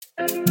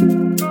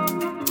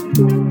Hi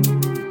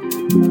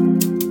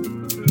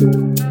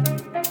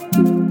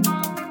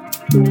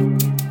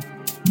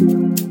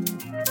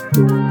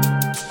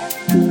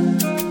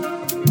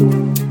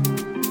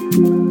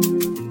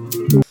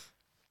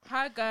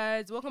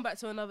guys, welcome back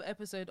to another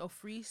episode of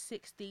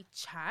 360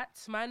 Chat.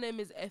 My name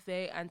is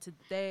FA and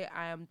today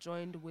I am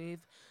joined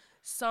with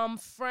some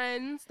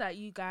friends that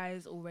you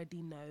guys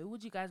already know.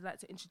 Would you guys like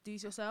to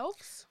introduce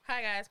yourselves?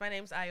 Hi guys, my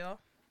name's Ayo.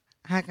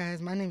 Hi guys,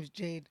 my name is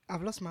Jade.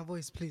 I've lost my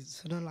voice,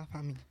 please, so don't laugh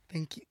at me.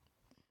 Thank you.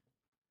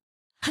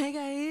 Hi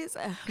guys,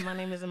 my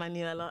name is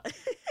Emanuela.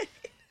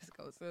 Let's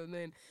go, so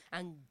then.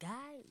 And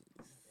guys,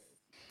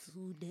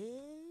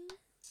 today,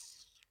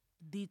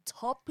 the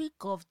topic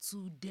of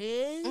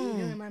today... You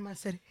know, my man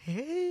said,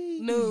 hey.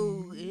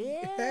 No,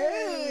 yeah.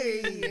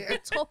 Hey. The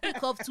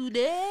topic of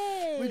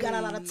today. We got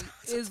a lot of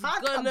to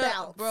talk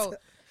about. Bro,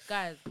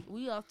 guys,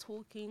 we are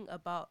talking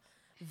about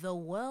the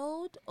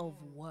world of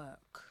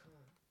work.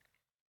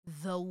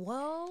 The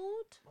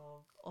world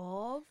of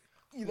work.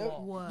 You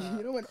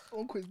know when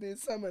Uncle is doing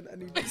sermon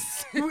and he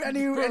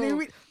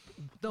read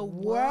The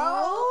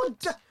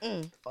world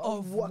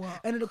of work. work.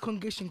 And then the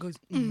congregation goes,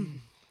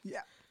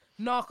 yeah.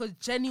 Nah, because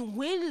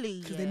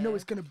genuinely, Because they know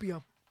it's going to be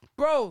a...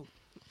 Bro,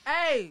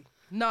 hey,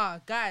 nah,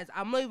 guys,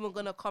 I'm not even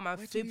gonna come and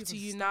Where do you fib to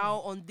even you start? now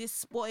on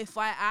this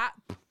Spotify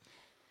app.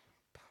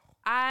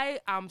 I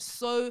am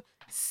so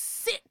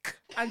sick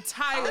and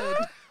tired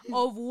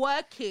of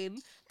working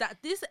that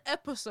this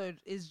episode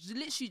is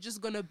literally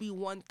just gonna be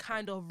one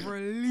kind of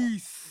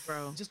release.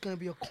 Bro. Just going to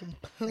be a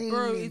complaint.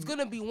 Bro, it's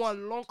gonna be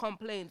one long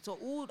complaint.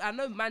 So I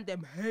know man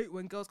them hate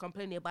when girls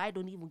complain, but I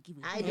don't even give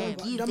it. I don't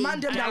give The it. man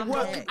them that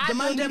work, the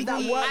man them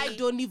that work, I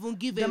don't even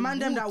give it. the man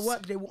them that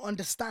work, they will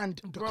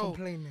understand the Bro,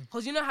 complaining.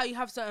 because you know how you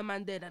have certain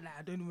man there that like,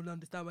 I don't even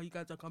understand why you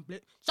guys are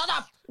complaining. Shut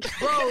up,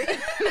 bro.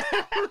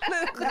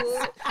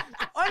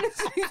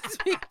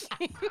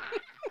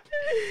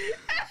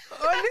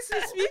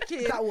 Honestly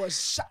speaking, That was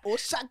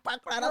Shaq back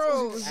right. That's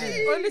bro, what you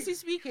say. honestly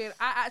speaking,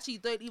 I actually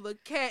don't even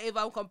care if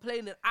I'm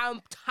complaining.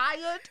 I'm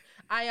tired.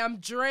 I am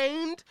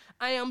drained.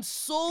 I am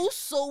so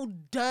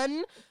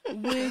done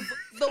with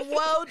the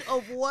world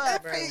of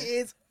work. He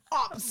is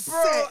upset.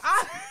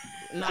 Bro,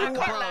 Nah, I can't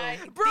bro. lie.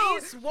 Bro.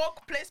 These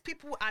workplace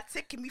people are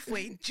taking me for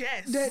a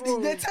jest. They're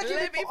taking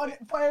Let me me-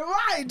 for a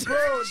ride.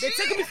 bro, they're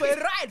taking me for a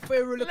ride, for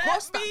a roller Let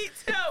coaster. me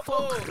tell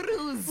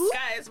Cruise.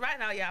 Guys, right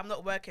now, yeah, I'm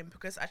not working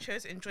because I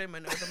chose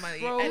enjoyment over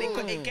money. Bro.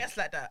 And it gets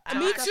like that. And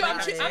Me I too.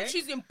 can't I'm, lie. I'm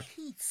choosing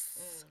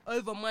peace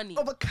over money,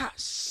 Over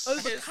cash.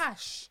 over Yes.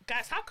 cash,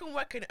 Guys, how can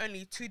working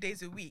only 2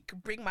 days a week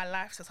bring my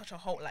life to such a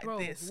halt like bro.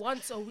 this?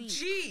 Once a week.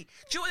 Gee,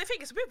 do you know what the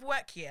thing is? With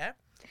work here,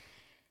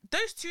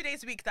 those 2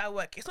 days a week that I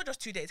work, it's not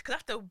just 2 days. Because I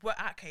have to work,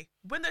 okay,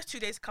 when those 2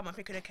 days come, I'm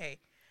thinking, okay,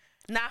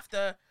 now I have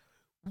to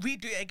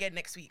redo it again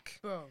next week.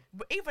 Bro.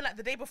 But even like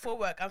the day before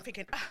work, I'm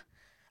thinking, I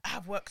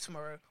have work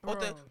tomorrow. Or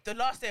Bro. the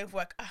last day of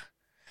work,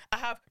 I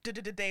have the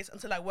days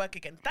until I work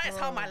again. That is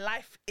how Bro. my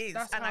life is.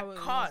 That's and how I it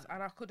can't. was,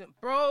 and I couldn't,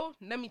 bro.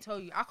 Let me tell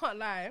you, I can't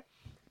lie.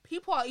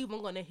 People are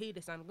even gonna hear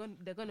this and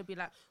they're gonna be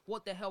like,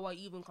 "What the hell are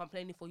you even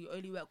complaining for? You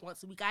only work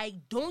once a week." I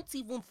don't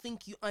even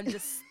think you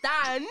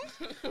understand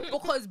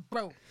because,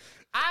 bro,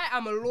 I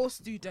am a law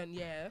student.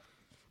 Yeah,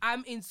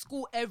 I'm in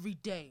school every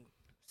day.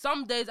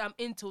 Some days I'm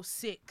in till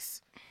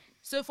 6.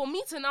 So for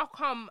me to now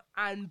come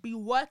and be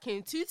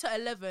working 2 to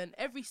 11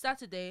 every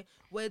Saturday,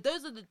 where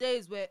those are the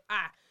days where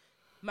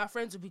my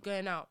friends will be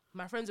going out,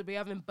 my friends will be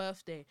having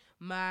birthday,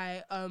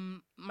 my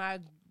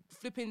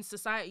flipping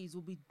societies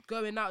will be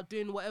going out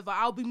doing whatever.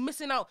 I'll be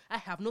missing out. I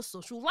have no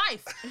social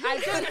life. I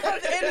don't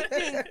have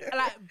anything.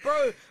 Like,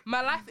 bro,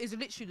 my life is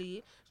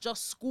literally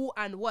just school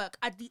and work.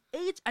 At the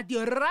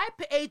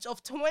ripe age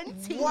of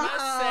 20.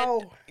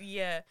 Wow.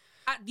 Yeah.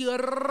 At the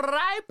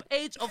ripe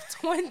age of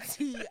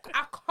 20,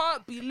 I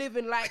can't be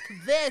living like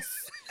this.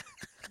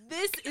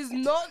 This is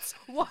not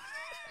what...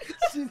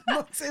 She's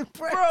not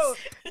impressed. Bro,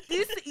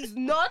 this is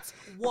not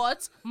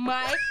what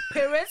my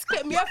parents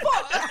kept me up for.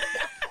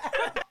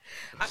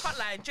 I can't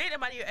lie. Jade and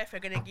Manuel F are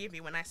going to give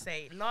me when I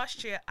say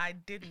last year I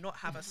did not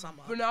have a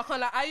summer. But no, I can't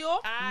lie.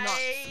 Ayo,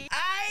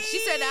 she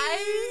said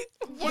I.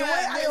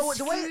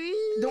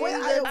 The way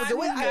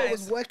Ayo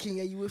was Guys. working,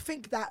 yeah, you would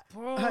think that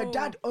Bro. her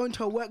dad owned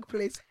her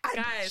workplace and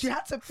Guys, she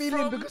had to feel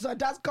in because her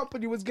dad's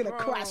company was gonna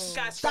crash.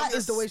 Guys, That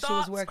is the way she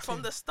was working.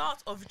 From the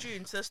start of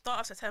June to the start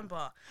of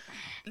September,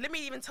 let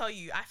me even tell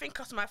you, I think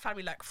customer my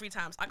family like 3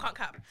 times. I can't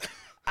cap.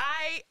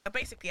 I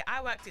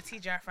worked at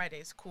TGI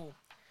Fridays. Cool.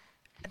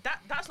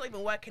 That's not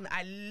even working.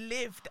 I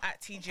lived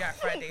at TGI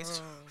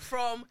Fridays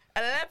from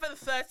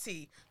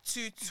 11:30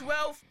 to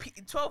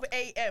 12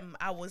 a.m.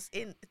 I was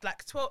in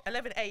like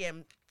 11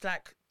 a.m.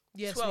 like.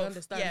 Yes, 12. we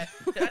understand. Yeah,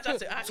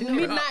 I had to go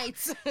Midnight.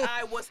 out.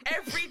 I was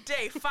every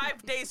day,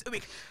 5 days a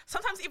week,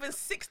 sometimes even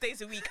 6 days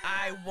a week.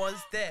 I was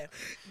there.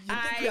 You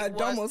think we are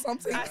dumb or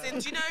something? As in,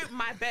 do you know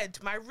my bed?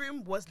 My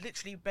room was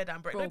literally bed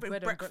and breakfast. Bro,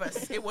 Not even bed and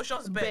breakfast. It was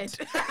just bed.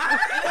 Bed.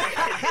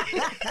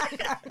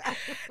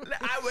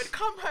 I would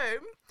come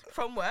home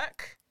from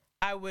work.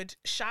 I would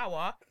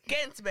shower,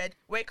 get into bed,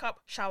 wake up,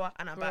 shower,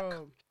 and I'm back.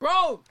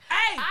 Bro,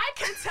 hey! I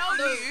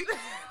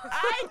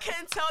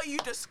can tell you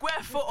the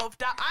square foot of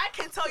that. I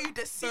can tell you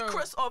the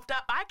secrets of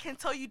that. I can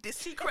tell you the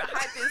secret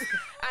hidings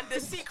and the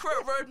secret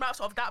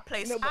roadmaps of that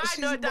place. No, I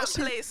know that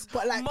place.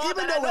 But like, more even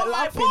than I though know we're my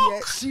laughing, book.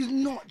 yet, she's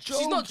not joking.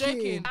 She's not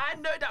joking. I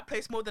know that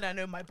place more than I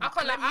know my book. I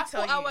can't Let lie. me I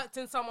tell thought I you. worked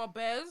in Summer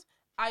Bears.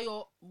 I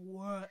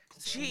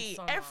worked. Gee, in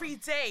summer. every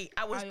day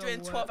I was I doing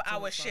worked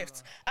 12-hour in shifts.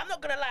 summer. I'm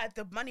not gonna lie,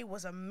 the money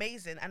was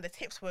amazing and the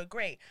tips were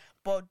great.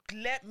 But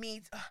let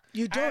me.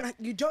 You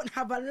don't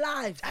have a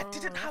life. I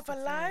didn't have a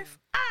the life.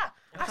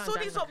 I saw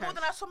these up more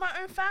than I saw my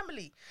own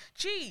family.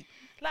 Gee,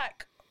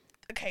 like.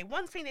 Okay,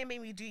 one thing they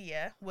made me do,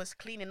 was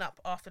cleaning up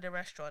after the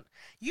restaurant.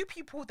 You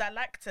people that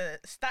like to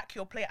stack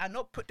your plate and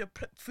not put the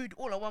food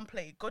all on one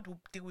plate, God will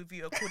deal with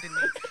you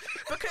accordingly.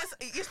 Because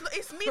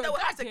it's me that will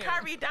have to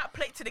carry that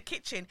plate to the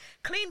kitchen,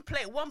 clean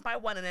plate one by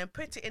one, and then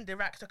put it in the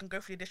rack so I can go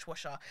through the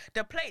dishwasher.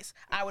 The plates,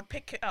 I would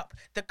pick it up.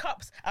 The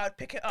cups, I would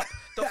pick it up.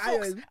 The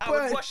forks, I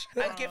would wash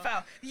and give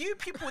out. You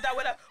people that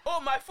were like, oh,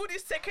 my food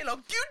is taking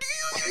long. You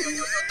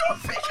don't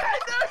think I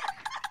know?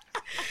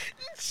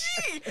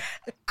 Gee,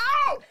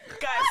 ow,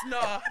 guys, no.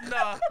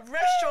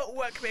 Restaurant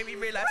work made me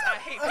realize I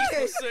hate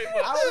people so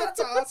much. I was about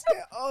to ask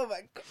it. Oh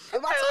my god! I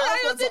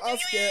was about to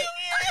ask it.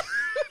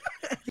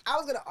 I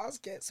was gonna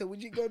ask it. So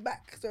would you go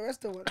back to a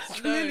restaurant?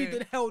 Clearly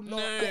did hell no.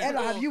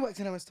 Ella, have you worked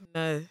in a restaurant?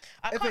 No,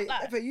 I can't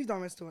lie. If you've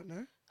done restaurant,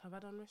 no? Have I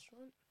done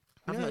restaurant?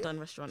 I've not done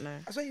restaurant. No.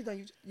 I saw you've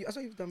done. I saw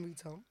you've done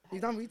retail.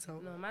 You've done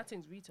retail. No, my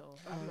thing's retail.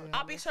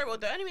 I'll be so real.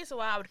 The only reason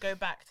why I would go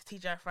back to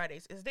TGI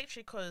Fridays is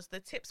literally because the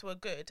tips were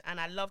good and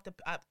I love the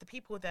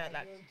people there.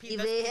 Like, those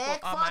people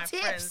are my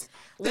friends.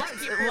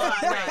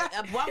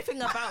 One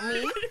thing about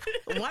me,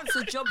 once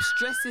a job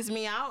stresses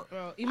me out,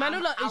 Bro,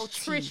 Emanuela is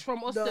outie. Trish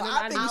from Austin No, and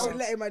I think you should Andy.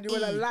 let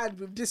Emanuela land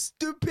with this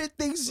stupid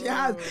things she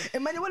has.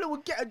 Emanuela will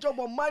get a job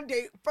on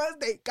Monday,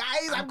 Thursday.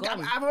 Guys,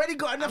 I've already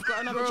got enough. I've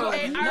got another Bro, job.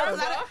 hey,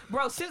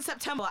 Bro, since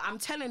September, I'm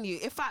telling you,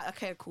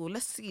 okay, cool.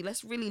 Let's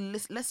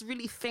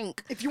really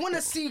think. If you want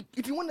to see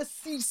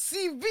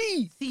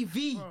CV.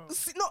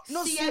 Not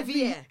CV.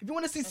 CV. If you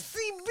want to see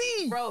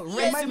CV. Bro,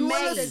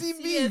 Emanuela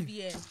resume.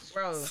 CV.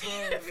 Bro,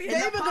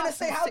 They're even going to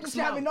say, how does she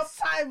have enough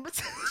time?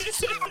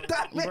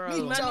 That made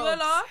me jump.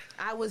 Emanuela,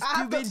 I was I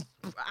have doing to-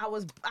 I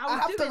was I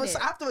have doing to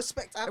it.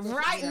 respect.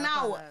 Right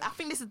now, I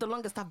think this is the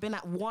longest I've been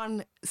at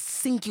one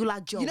singular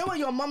job. You know when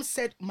your mum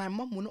said, my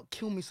mum will not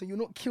kill me, so you'll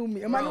not kill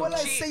me. Emanuela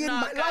is Gee, saying, no,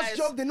 my last guys.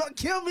 job did not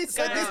kill me,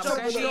 so Guys, this job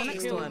will okay, not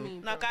next kill one. me.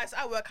 Now, guys,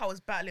 at work I was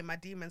battling my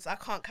demons. I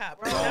can't cap.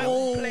 That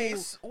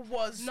place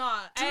was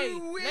hey,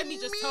 doing let me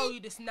just me. tell you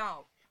this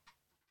now.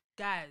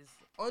 Guys,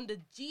 on the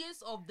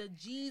G's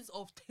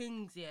of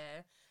things,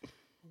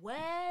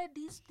 where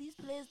these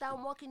places that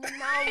I'm working in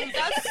now in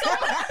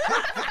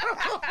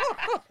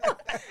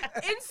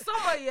in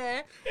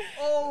summer,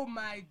 oh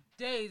my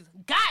days.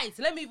 Guys,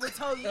 let me even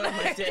tell you,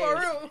 my days. for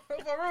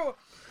real.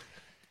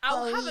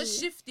 I'll have a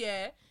shift,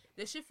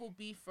 The shift will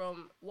be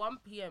from 1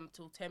 p.m.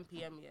 till 10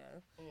 p.m,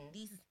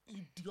 This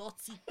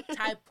idiotic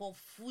type of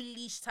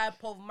foolish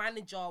type of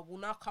manager will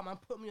now come and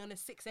put me on at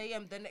 6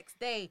 a.m. the next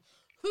day.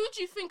 Who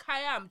do you think I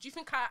am? Do you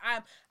think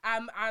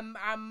I'm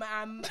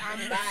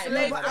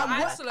No, but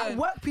at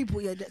work people,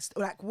 that's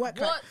like work.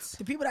 Like, What?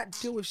 the people that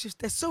deal with shifts,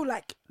 they're so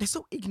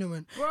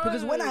ignorant.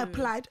 Because when I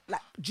applied, like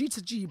G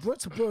to G, bro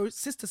to bro,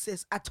 sister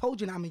sis, I told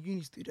you that I'm a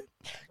uni student.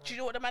 Do you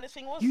know what the maddest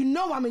thing was? You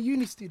know I'm a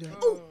uni student.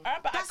 I remember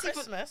at That's even-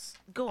 Christmas,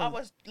 Go I on.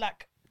 was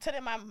like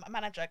telling my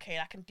manager, okay,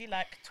 I can do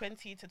like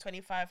 20 to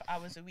 25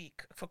 hours a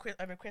week for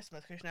over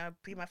Christmas because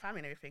be my family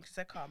and everything. She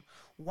said, "Come,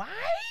 why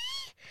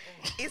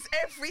is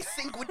every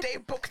single day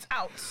booked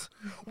out?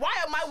 Why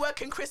am I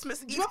working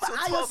Christmas Eve Remember till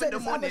Aya 12 in said the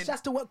this, morning?" she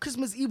has to work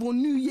Christmas Eve or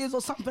New Year's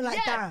or something like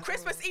Yeah, that.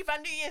 Christmas Eve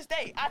and New Year's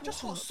Day. I just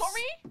thought,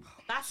 sorry.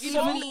 That's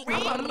Sorry.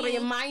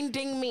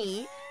 reminding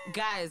me,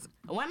 guys,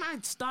 when I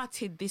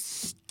started this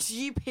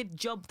stupid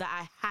job that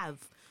I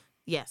have,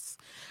 yes,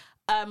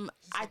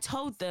 I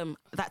told them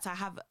that I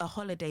have a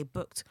holiday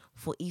booked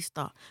for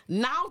Easter.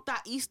 Now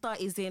that Easter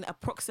is in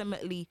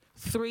approximately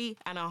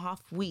 3.5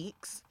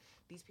 weeks,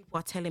 these people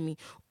are telling me,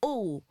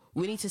 oh,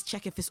 we need to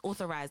check if it's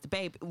authorized.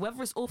 Babe,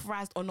 whether it's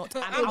authorized or not,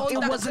 I'm out It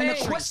of the wasn't a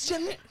country.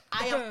 question.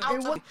 I am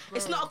out of,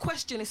 it's not a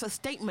question, it's a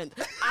statement.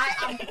 I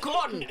am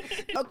gone.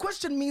 A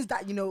question means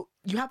that,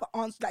 you have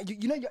an answer. Like,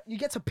 you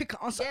get to pick an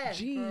answer. Yeah,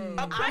 Gee.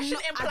 A question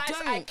implies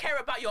don't. I care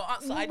about your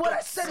answer. I What don't.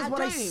 I said is I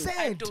what I don't.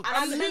 said. don't.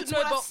 I'm And not, that's no,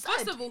 what I but said.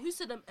 first of all, who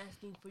said I'm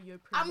asking for your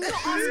I'm permission?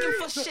 not asking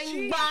for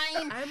Shane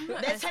I'm Wine.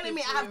 not They're asking telling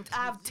me for your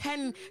I have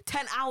 10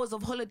 hours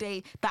of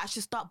holiday that I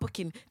should start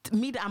booking.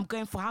 Me that I'm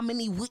going for how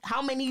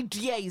many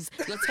days?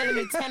 You're telling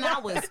me 10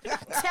 hours.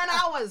 10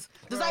 hours.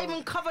 Does that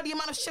even cover the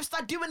amount of shifts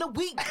I do in a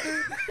week?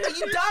 Are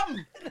you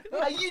dumb?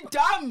 Are you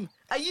dumb?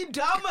 Are you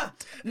dumb?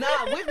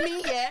 Nah, with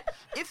me, yeah.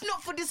 If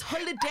not for this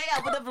holiday,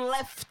 I would have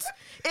left.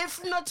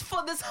 If not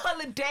for this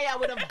holiday, I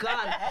would have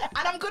gone.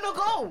 And I'm gonna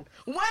go.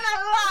 When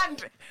I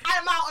land,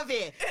 I'm out of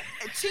here.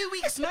 2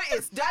 weeks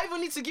notice. Do I even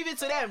need to give it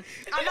to them?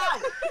 I'm out.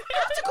 I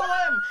have to go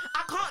home.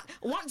 I can't.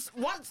 Once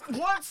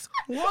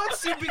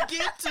you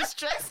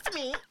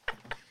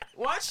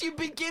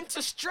begin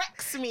to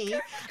stress me,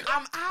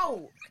 I'm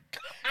out.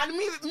 And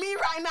me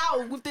right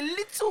now, with the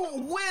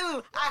little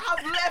will I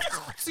have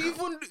left to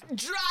even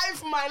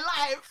drive my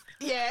life,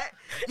 yeah,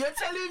 you're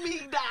telling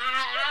me that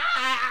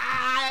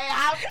I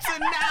have to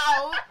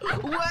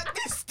now work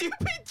this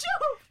stupid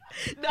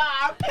job. Nah,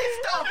 I'm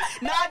pissed off.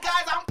 Nah,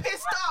 guys, I'm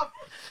pissed off.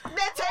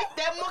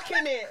 They're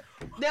mocking it.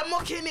 They're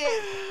mocking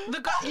it.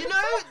 You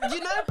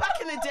know,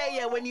 back in the day,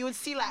 yeah, when you would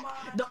see like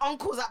the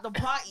uncles at the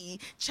party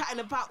chatting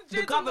about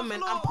the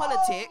government and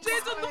politics.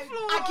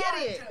 I get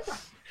it.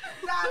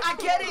 I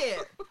get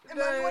it.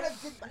 No,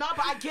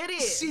 but I get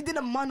it. She did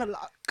a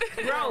monologue.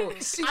 Bro,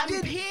 I'm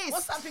did, pissed.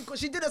 What's that thing called?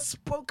 She did a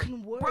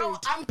spoken word. Bro,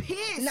 I'm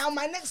pissed. Now,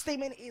 my next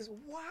statement is,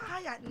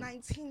 why at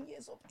 19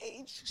 years of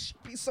age should she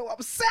be so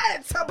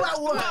upset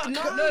about work?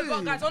 No. No,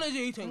 but guys,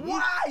 honestly, you think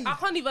Why? I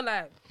can't even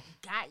lie.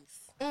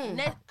 Guys,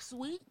 next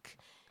week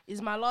is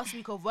my last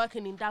week of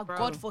working in that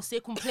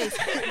godforsaken place.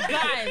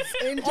 Guys,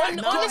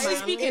 honestly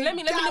speaking, let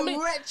me.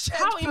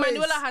 How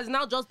Emanuela has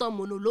now just done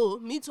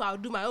monologue. Me too, I'll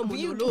do my own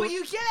monologue. But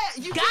you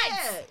get.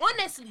 Guys,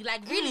 honestly,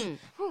 like really.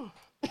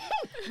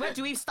 Where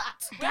do we start?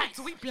 Guys,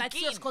 do we like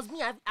yes, because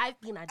me, I've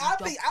been at this I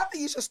job.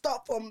 think you should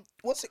start from,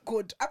 what's it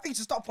called? I think you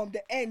should start from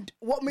the end.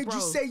 What made you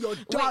say you're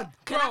done?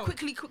 Can I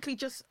quickly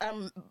just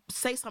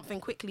say something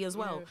quickly as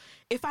well?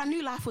 If I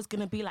knew life was going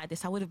to be like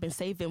this, I would have been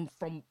saving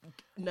from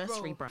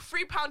nursery, bro.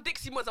 £3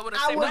 Dixie Mods, I would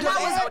have I saved. would that.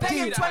 have I was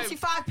paying do that.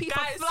 25p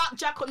for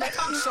flapjack on the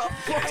tongue shop.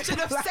 I should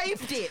have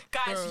saved it.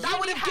 Guys, that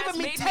would have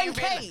given me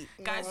 10k.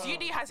 Guys,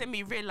 uni has made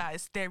me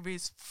realise there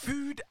is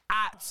food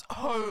at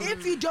home.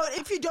 If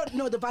you don't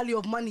know the value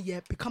of money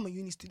yet, become a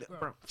uni student,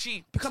 bro.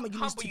 Cheap. Become a uni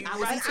Humble student.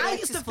 you, And right? I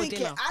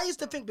used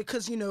to think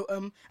because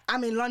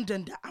I'm in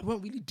London that I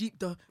won't really deep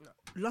the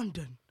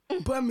London.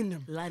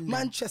 Birmingham, London.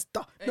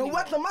 Manchester. No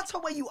matter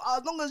where you are,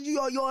 as long as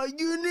you're a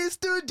uni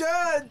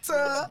student. As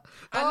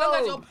long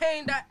as you're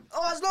paying that.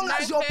 As long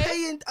as you're 9K.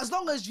 paying, as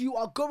long as you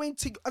are going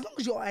to, as long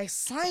as you are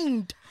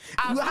assigned,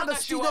 As you have long a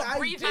as you student are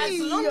breathing. ID.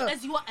 As long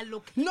as you are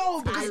allocated.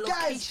 No, because guys,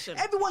 Allocation.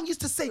 everyone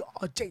used to say,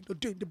 "Oh, Jane, you're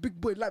doing the big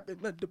boy life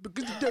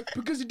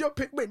because you don't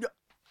pay me."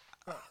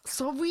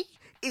 Sorry,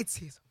 it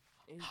is.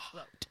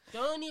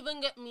 Don't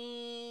even get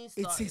me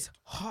started. It is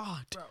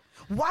hard. Bro.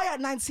 Why at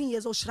 19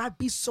 years old should I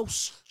be so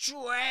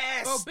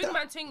stressed? Bro, big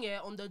man thing,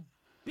 yeah, on the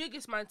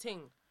biggest man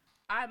thing,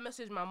 I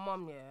messaged my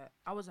mom, yeah.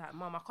 I was like,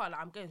 Mom, I can't lie,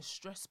 I'm getting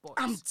stress spots.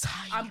 I'm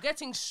tired. I'm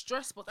getting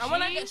stress spots. And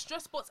when I get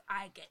stress spots,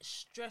 I get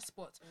stress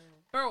spots.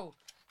 Bro,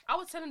 I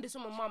was telling this to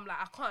my mom, like,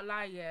 I can't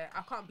lie, yeah.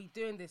 I can't be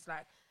doing this.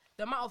 Like,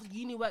 the amount of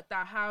uni work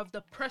that I have,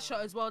 the pressure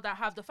as well that I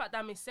have, the fact that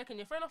I'm in second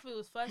year. Fair enough, if it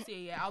was first year,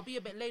 yeah, I'll be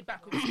a bit laid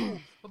back with school.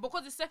 But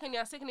because it's second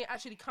year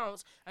actually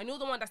counts, and you're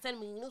the one that's telling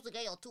me, you need to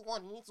get your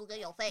 2-1, you need to get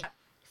your first.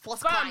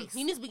 Fam,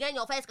 you need to be getting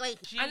your first grade.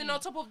 And then on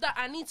top of that,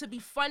 I need to be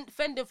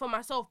fending for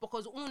myself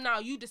because now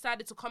you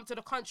decided to come to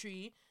the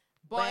country.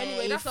 But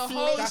anyway, that's a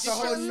whole That's a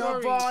whole different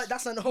story. nother.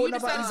 That's a whole You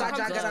nother decided to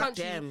come to this Izajagara.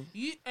 country. Damn.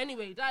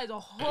 Anyway, that is a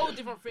whole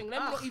different thing.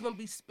 Let me not even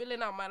be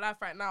spilling out my life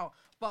right now.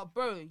 But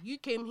bro, you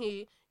came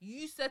here.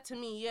 You said to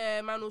me,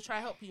 "Yeah, man, we'll try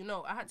to help you."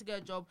 No, I had to get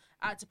a job.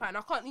 I had to pay, and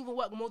I can't even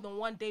work more than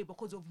one day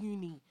because of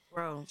uni.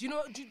 Bro. Do you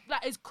know?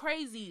 Like, it's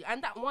crazy.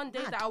 And that one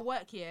day that I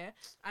work here,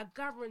 I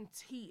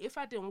guarantee if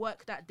I didn't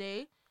work that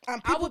day,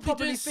 And I people would be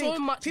probably doing think,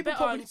 so much people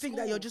better probably in think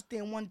that school. you're just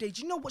doing one day.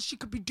 Do you know what she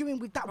could be doing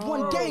with that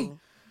one day?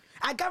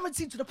 I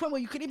guarantee to the point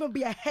where you could even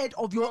be ahead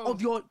of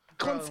your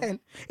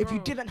content if you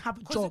didn't have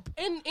a job.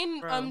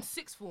 In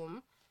sixth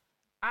form,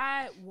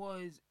 I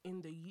was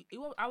in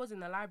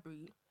the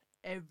library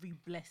every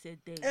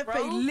blessed day.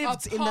 Everybody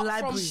lived in the Apart from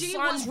library. She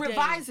was Sunday.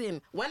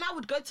 revising. When I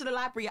would go to the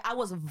library, I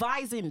was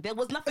vising. There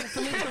was nothing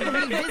for me to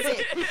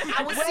revisit.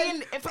 I was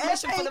seeing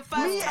information for the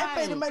first me time.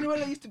 and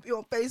Emanuela used to be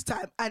on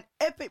FaceTime, and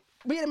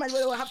me and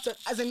Emanuela will have to,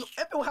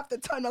 Efe will have to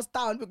turn us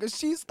down because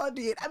she's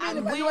studying. I mean, And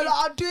Emanuela we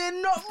are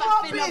doing not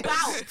faffing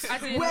rubbish.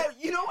 about. Where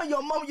when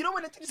your mom,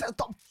 when the thing said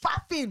stop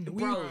faffing,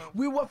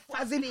 we were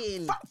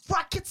Faffing.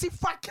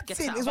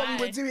 fracketing is what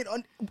we were doing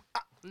on.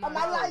 Am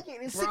I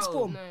lying? In sixth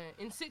form. No,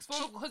 in sixth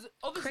form, because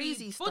obviously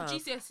Crazy for stuff.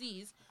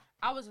 GCSEs,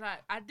 I was like,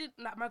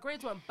 my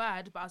grades weren't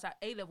bad, but I was like,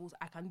 A levels,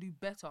 I can do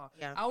better.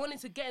 Yeah. I wanted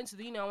to get into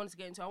the uni, I wanted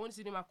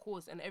to do my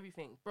course and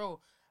everything.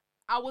 Bro,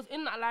 I was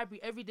in that library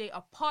every day,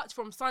 apart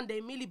from Sunday,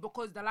 merely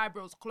because the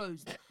library was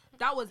closed.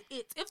 That was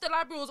it. If the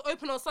library was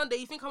open on Sunday,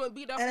 you think I would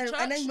be there for church?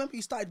 And then remember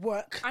you started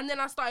work. And then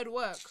I started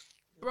work.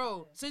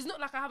 Bro, so it's not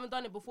like I haven't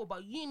done it before,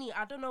 but uni,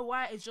 I don't know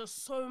why it's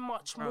just so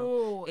much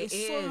more. It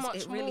It's so is, much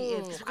it really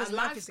more. is. Because And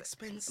life my- is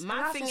expensive. My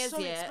Life thing is, so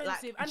yeah, like,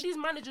 expensive, and these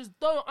managers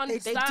don't they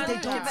understand. don't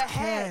don't give a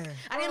heck. care.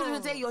 At the end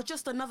of the day, you're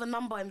just another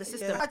number in the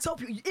system. I tell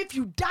you, if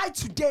you die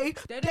today,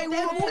 they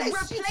will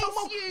replace you.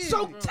 you.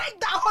 So take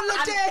that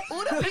holiday.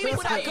 All the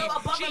people that go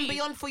above G, and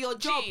beyond for your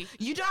job, G.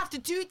 you don't have to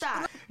do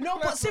that. No,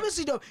 but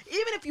seriously though,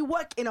 even if you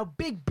work in a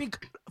big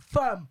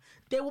firm,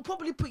 they will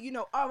probably put,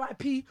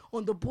 RIP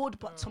on the board,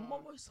 but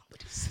tomorrow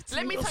somebody's sitting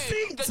Let me in your tell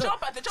you, seat. the job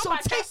So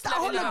I've take just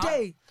that left now.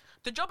 holiday.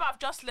 The job I've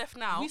just left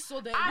now. We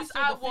saw the as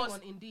thing I was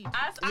on Indeed.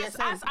 as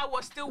I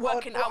was still Well,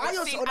 working, well, I was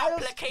Ayos- seeing on Ayos'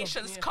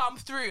 applications job, come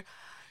through.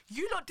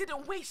 You lot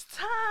didn't waste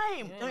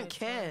time. Don't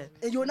care.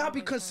 And you'll now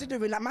be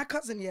considering, like my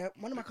cousin,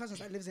 one of my cousins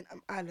that lives in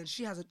Ireland,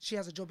 she has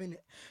a job in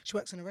it. She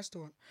works in a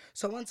restaurant.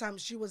 So one time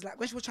she was like,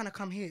 when she was trying to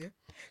come here,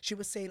 she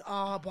was saying,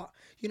 but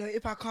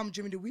if I come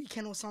during the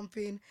weekend or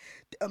something,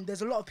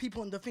 there's a lot of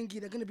people on the thingy,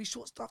 they're gonna be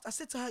short staffed. I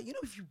said to her,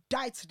 if you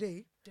die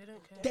today, They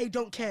don't care. they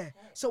don't care.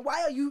 So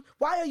why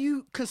are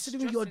you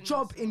considering your Stressing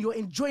job yourself. in your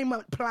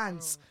enjoyment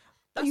plans?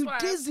 Are That's you why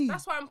dizzy?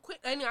 That's why I'm quick.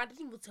 Anyway, I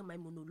didn't even tell my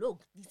monologue.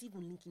 This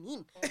even linking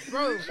in,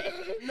 bro.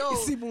 No,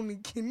 It's even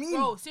linking in.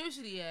 bro.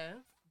 Seriously, yeah,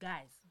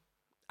 guys.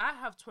 I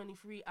have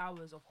 23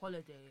 hours of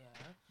holiday,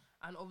 yeah,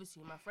 and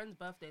obviously my friend's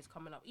birthday is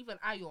coming up. Even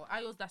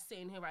Ayo's that's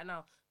sitting here right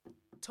now.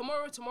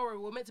 Tomorrow,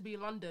 we're meant to be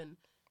in London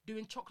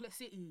doing Chocolate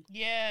City.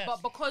 Yeah.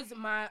 But because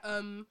my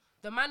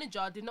the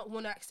manager did not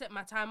want to accept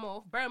my time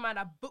off, bear in mind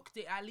I booked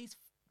it at least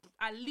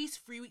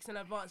 3 weeks in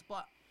advance.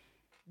 But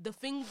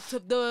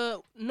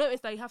the notice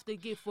that you have to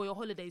give for your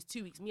holiday is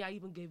 2 weeks. Me, I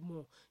even gave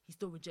more. He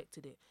still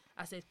rejected it.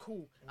 I said,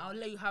 cool, I'll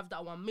let you have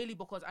that one, merely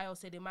because I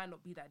said it might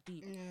not be that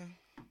deep.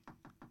 Yeah.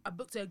 I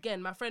booked it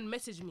again. My friend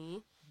messaged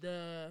me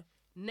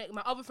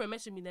my other friend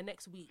messaged me the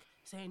next week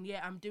saying,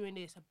 yeah, I'm doing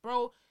this.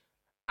 Bro,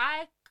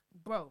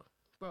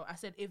 I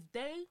said, if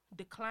they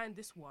decline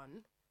this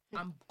one,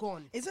 I'm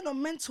gone. Is it not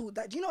mental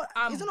that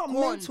I'm is it not gone.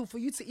 mental for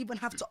you to even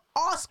have to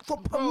ask for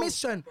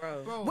permission?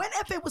 Bro. When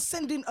FA was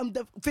sending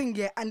the thing,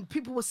 and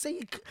people were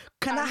saying,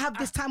 "Can I have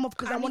this time off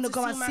because I I want to need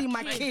go to and see see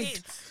my my kids."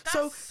 kids?" That's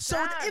So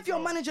sad, if your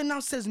bro. manager now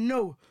says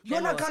no, you're Yeah,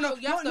 not bro. gonna So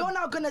you have to- you're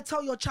not gonna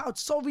tell your child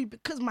sorry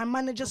because my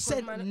manager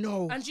said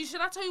no. And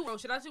should I tell you, bro?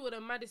 Should I tell you what the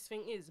maddest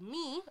thing is?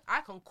 Me,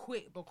 I can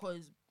quit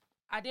because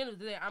at the end of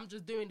the day, I'm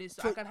just doing this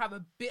so I can have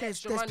a bit There's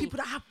extra money. people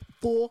that have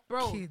 4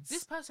 Bro, kids.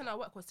 this person at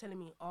work was telling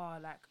me,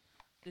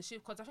 the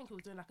shift, because I think he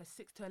was doing like a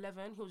 6 to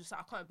 11. He was just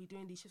like, I can't be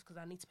doing these shifts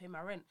because I need to pay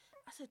my rent.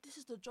 I said, this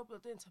is the job you're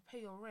doing to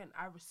pay your rent.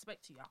 I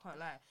respect you. I can't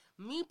lie.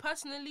 Me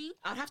personally,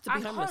 I'd have to be I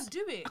homeless. can't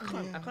do it.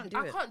 I can't do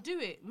I it. can't do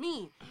it.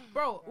 Me,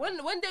 bro. When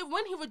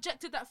he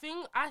rejected that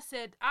thing, I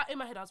said, in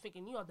my head, I was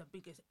thinking, you are the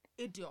biggest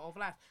idiot of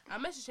life. I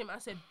messaged him. I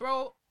said,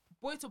 bro,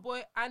 boy to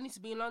boy, I need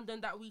to be in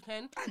London that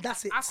weekend. And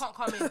that's it. I can't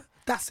come in.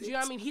 That's Do you know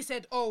what I mean? He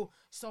said,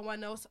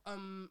 someone else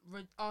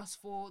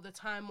asked for the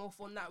time off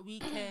on that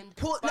weekend.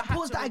 Pause but I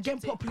had to that again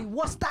reject it. properly.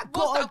 What's that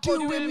What's got that to do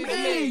got with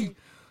me?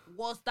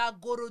 What's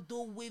that got to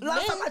do with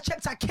Last me? time I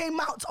checked, I came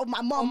out of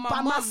my mum my by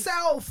mum.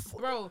 myself.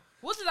 Bro,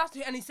 what did that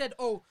do? And he said,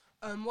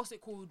 what's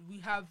it called? We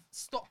have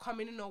stock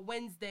coming in on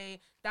Wednesday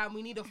that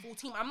we need a full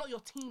team. I'm not your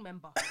team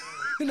member.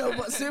 No,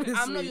 but seriously.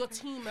 I'm not your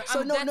team member.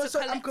 So I'm no, there to so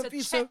I'm collect a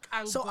confused. check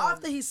and So go.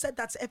 after he said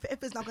that,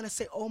 if is now gonna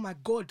say, "Oh my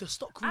God, the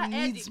stock crew I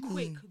aired needs it me."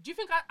 quick. Do you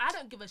think I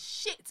don't give a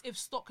shit if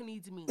stock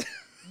needs me?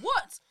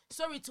 What?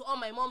 Sorry to all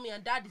my mommy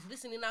and daddies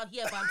listening out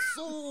here, but I'm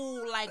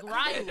so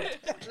riled.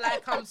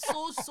 Like I'm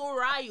so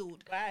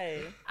riled.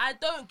 Right. I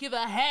don't give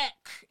a heck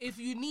if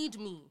you need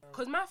me.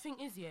 Cause my thing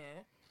is,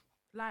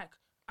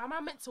 am I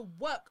meant to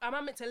work? Am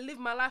I meant to live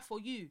my life for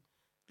you?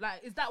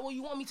 Like, is that what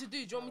you want me to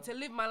do? Do you want me to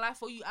live my life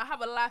for you? I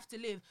have a life to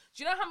live.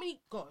 Do you know how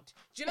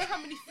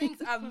many things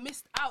I've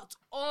missed out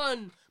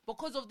on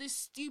because of this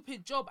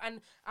stupid job?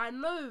 And I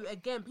know,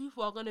 again,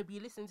 people are going to be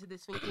listening to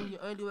this thinking you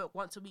only work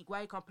once a week. Why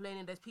are you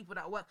complaining? There's people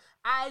that work.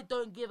 I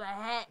don't give a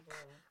heck.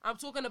 I'm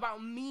talking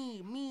about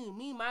me,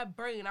 my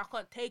brain. I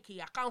can't take it.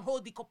 I can't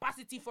hold the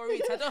capacity for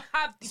it. I don't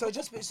have the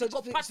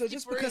capacity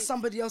just for because it.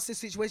 somebody else's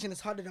situation is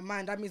harder than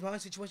mine, that means my own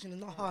situation is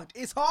not hard.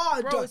 It's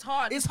hard. Bro, it's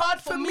hard. It's hard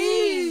for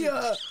me.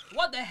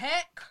 What the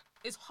heck?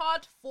 It's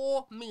hard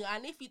for me.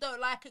 And if you don't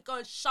like it, go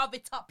and shove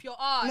it up your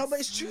ass. No, but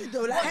it's true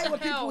though. Like, What hey, the when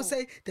people hell? will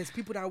say there's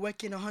people that are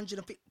working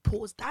 150,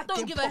 pause that. I don't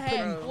again give a properly.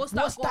 heck. What's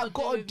What's that that got to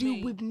got to do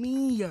do with with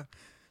me?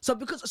 So I'm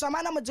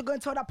going to go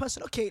and tell that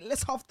person, okay,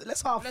 let's half.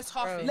 Let's half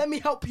it. Let me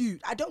help you.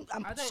 I'm don't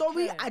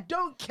sorry. care. I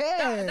don't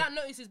care. That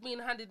notice is being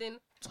handed in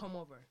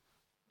tomorrow.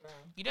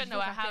 You don't I know.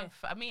 I think I have.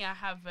 I mean, I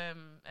have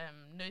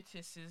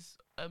notices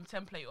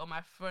template on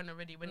my phone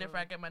already. Whenever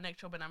I get my next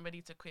job and I'm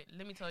ready to quit,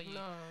 let me tell you,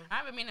 No. I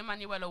haven't been in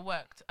Manuela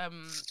worked.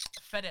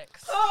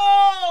 FedEx.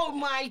 Oh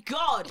my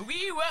God.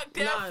 We worked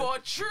there No. for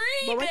 3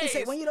 But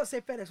days. when you don't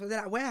say FedEx, was it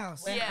like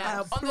warehouse? Yeah,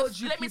 I applaud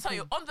you let me tell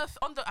you, people. on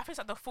the I think it's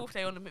like the 4th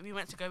day we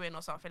went to go in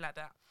or something like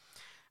that.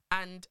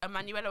 And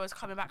Emanuela was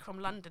coming back from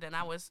London and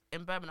I was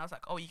in Birmingham. I was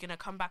like, oh, you're going to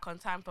come back on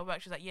time for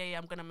work? She's like, yeah,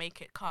 I'm going to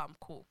make it calm.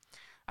 Cool.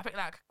 I think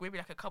like maybe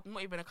like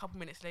not even a couple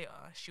minutes later,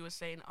 she was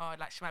saying, "Oh,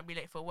 like she might be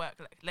late for work.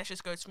 Like let's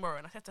just go tomorrow."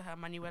 And I said to her,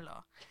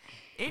 "Manuela,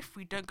 if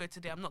we don't go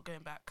today, I'm not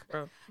going back.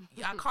 Bro.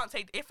 I can't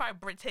take. If I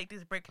take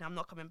this break, and I'm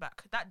not coming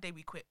back. That day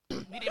we quit. We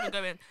didn't even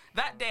go in.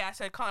 That day I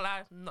said, can't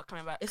lie, I'm not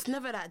coming back. It's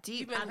never that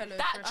deep. Even And Hello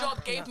That Fresh.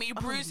 job gave me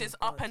bruises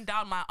up and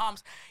down my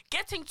arms.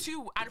 Getting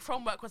to and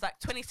from work was like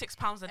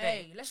 £26 a day.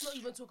 Hey, let's not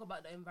even talk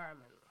about the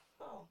environment.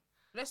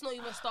 Let's not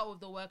even start with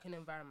the working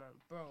environment,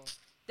 bro.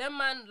 Them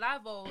man,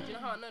 Livo, do you know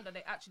how I know that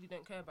they actually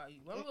don't care about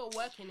you? When we were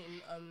working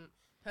in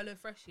Hello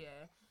Fresh,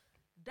 yeah,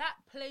 that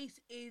place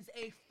is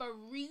a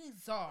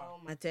freezer. oh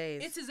my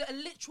days. It is a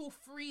literal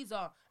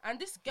freezer. And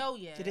this girl,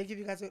 yeah. Did they give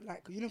you guys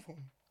like a uniform?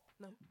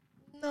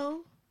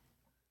 No.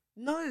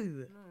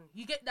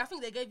 You get. I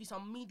think they gave you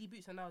some meaty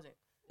boots and that was it.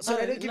 So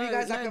they don't give you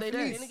guys like a they They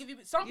fleece. didn't give you.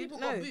 Some people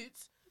got no.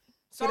 boots.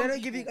 So they Some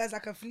don't give you people- guys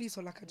like a fleece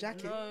or like a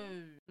jacket.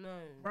 No.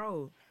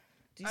 Bro.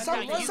 Do you And Some,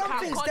 then you you some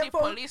can't things call the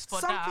therefore, police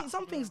for that.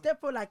 some things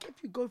therefore, like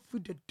if you go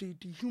through the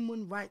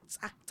Human Rights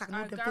Act and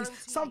all I the things, guarantee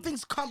some you.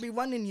 things can't be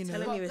running, you know.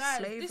 Telling But you it's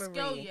guys, this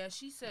girl, slavery. yeah,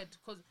 she said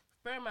because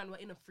Bearman were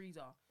in a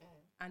freezer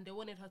and they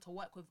wanted her to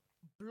work with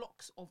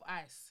blocks of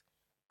ice,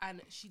 and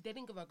they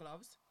didn't give her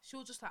gloves. She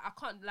was just like,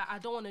 I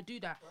don't want to do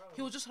that.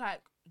 He was just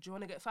like, do you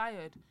want to get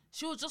fired?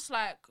 She was just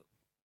like,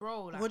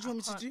 bro, like, What do you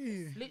want I me to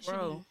can't- do? Literally,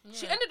 Bro.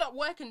 she ended up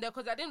working there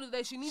because at the end of the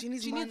day, she needs She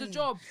needs a money.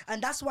 job.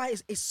 And that's why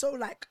it's so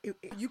like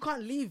you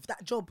can't leave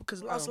that job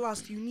because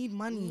last you need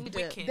money.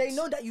 Wicked. They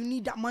know that you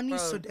need that money, Bro.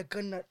 so they're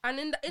gonna. And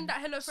in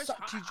that Hello Fresh,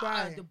 Suck you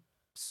dry.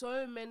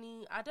 so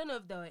many. I don't know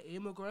if they were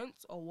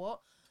immigrants or what.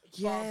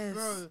 Yes. But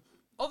bro,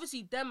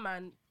 obviously them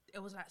man.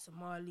 It was like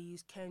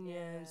Somalis,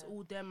 Kenyans,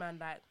 all them man.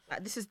 Like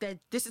Like, this is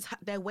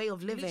their way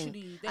of living.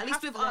 Literally, they At least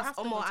have with to- they us, have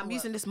to go Omo, to I'm work.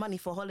 using this money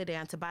for holiday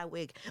and to buy a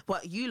wig.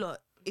 But you lot,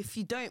 if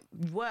you don't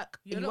work,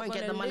 You're you not won't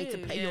get the gonna money to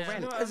live. pay your Yeah.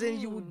 rent. You know what As I in,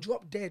 you mean? would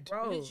drop dead.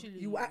 Bro, Literally.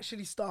 You will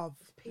actually starve.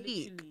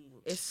 Peak. Literally.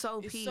 It's so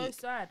It's peak. so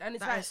sad, and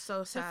it's That like is so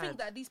to think sad.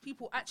 that these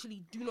people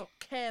actually do not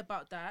care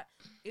about that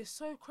is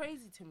so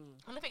crazy to me.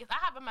 And the thing is, I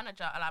have a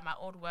manager at like my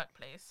old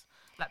workplace,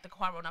 like the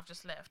choir one I've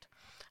just left,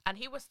 and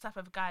he was the type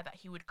of guy that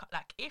he would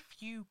like if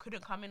you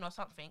couldn't come in or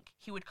something,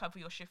 he would cover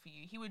your shift for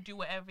you. He would do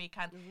whatever he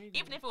can,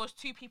 even if it was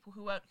two people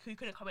who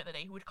couldn't come in the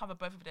day, he would cover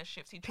both of their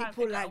shifts. He'd try and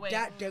People figure out a like way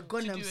that, they're to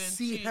gonna do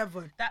see two.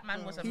 heaven. That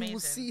man was He amazing. will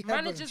see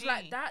heaven. Managers Gee.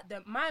 like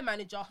that, my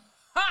manager,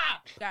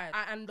 ha, guys,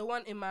 and the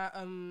one in my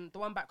the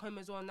one back home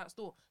as well in that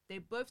store, they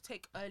both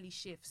take early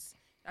shifts,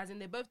 as in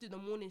they both do the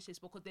morning shifts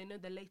because they know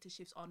the later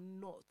shifts are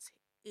not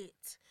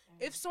it.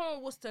 If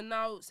someone was to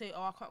now say,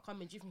 "Oh, I can't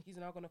come in," do you think he's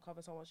now gonna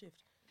cover someone's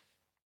shift?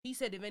 He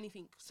said, if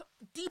anything,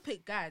 deep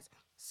it, guys.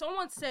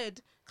 Someone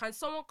said, "Can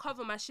someone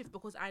cover my shift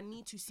because I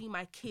need to see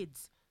my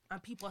kids?"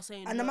 And people are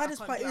saying, And "No, the I maddest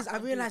can't part do it, is, I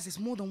can't do it." realize it's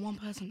more than one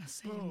person that's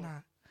saying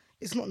that.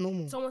 It's not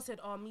normal. Someone said,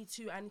 "Oh, me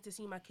too. I need to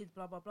see my kids."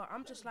 Blah blah blah.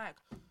 I'm just like,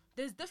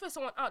 there's definitely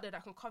someone out there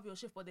that can cover your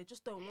shift, but they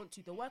just don't want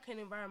to. The working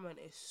environment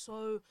is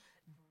so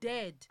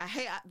dead. I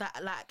hate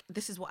that. Like,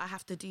 this is what I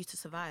have to do to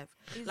survive.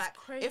 It's like,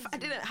 if I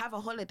crazy. didn't have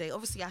a holiday,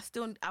 obviously,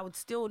 I would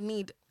still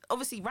need.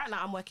 Obviously, right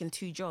now I'm working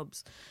 2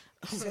 jobs.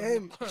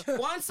 Same.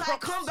 Once I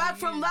come back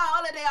from that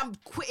holiday, I'm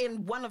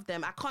quitting one of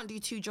them. I can't do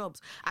 2 jobs.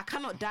 I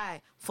cannot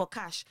die for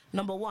cash.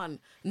 Number 1.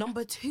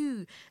 Number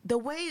 2, the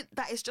way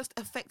that it's just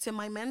affecting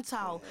my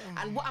mental.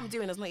 And what I'm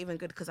doing is not even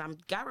good because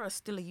Garra's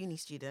still a uni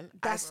student.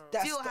 That's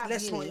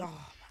let's not.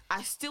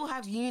 I still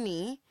have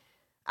uni.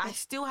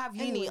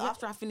 Anyway, yeah.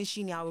 After I finish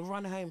uni, I will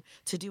run home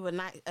to do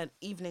an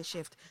evening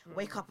shift.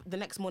 Wake up the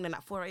next morning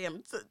at 4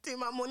 a.m. to do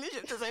my morning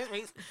shift to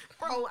Sainsbury's.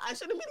 Bro, I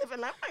shouldn't be living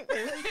life like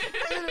this.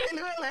 I shouldn't be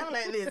living life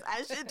like this.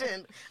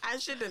 I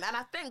shouldn't. And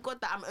I thank God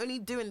that I'm only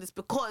doing this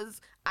because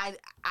I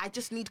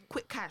just need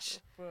quick cash.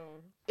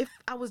 If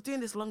I was doing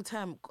this long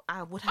term,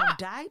 I would have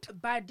died.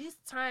 By this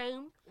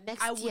time,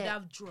 Next I would year.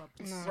 have dropped.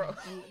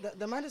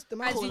 The maddest,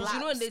 As in, do you know when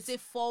Collapsed. they say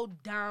fall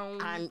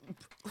down? And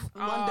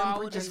I London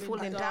Bridge would've is been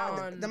falling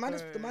done. down.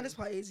 the maddest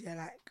part is,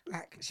 yeah,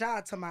 like shout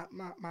out to my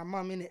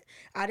mum, innit.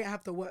 I didn't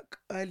have to work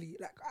early.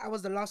 Like I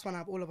was the last one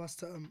out of all of us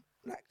to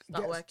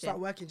start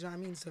working. Do you know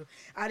what I mean? So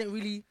I didn't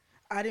really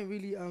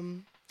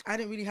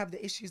have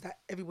the issues that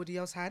everybody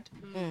else had.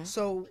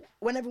 So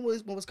when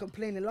everyone was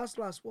complaining, last,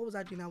 what was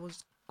I doing? I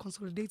was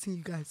consolidating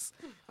you guys.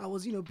 I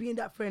was, being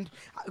that friend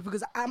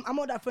because I'm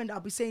not that friend. I'll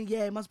be saying,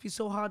 yeah, it must be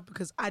so hard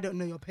because I don't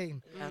know your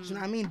pain. Do you know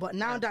what I mean? But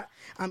now that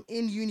I'm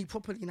in uni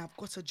properly and I've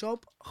got a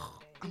job,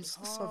 I'm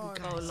so sorry,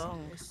 guys. So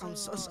long. I'm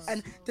so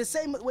and the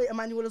same way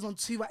Emmanuel is on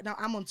 2 right now.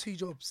 I'm on 2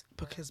 jobs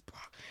because,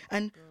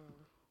 and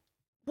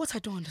what I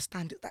don't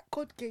understand is that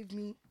God gave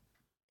me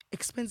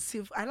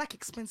I like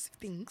expensive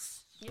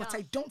things, but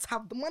I don't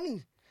have the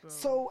money.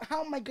 So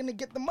how am I gonna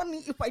get the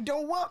money if I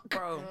don't work?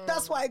 Bro.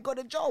 That's why I got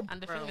a job. And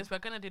the thing is, we're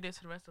gonna do this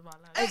for the rest of our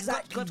lives.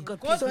 Exactly.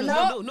 God, So no,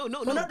 now,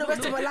 no, well, not the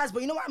rest of our lives,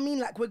 but you know what I mean.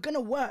 Like we're gonna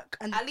work,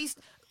 and At least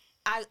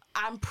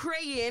I'm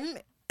praying.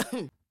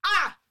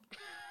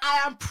 I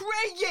am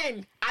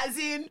praying, as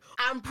in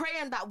I'm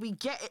praying that we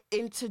get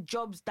into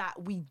jobs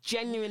that we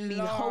genuinely,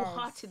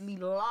 wholeheartedly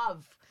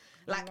love.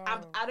 Like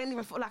I don't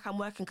even feel like I'm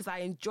working because I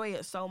enjoy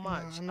it so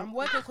much. I'm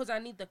working because I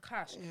need the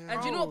cash.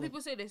 And do you know what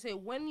people say? They say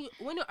when you're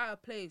at a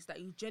place that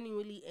you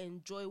genuinely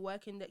enjoy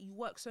working, that you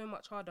work so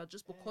much harder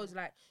just because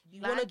like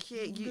you want to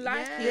it, you-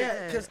 like it.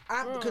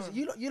 Yeah, because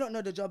you don't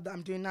know the job that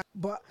I'm doing now,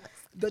 but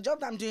the job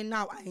that I'm doing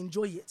now, I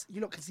enjoy it.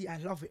 You lot can see I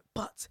love it,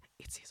 but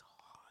it is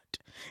hard.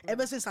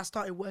 Ever since I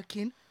started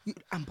working,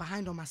 I'm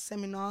behind on my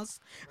seminars.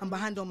 I'm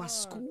behind on my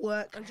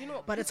schoolwork. And do you know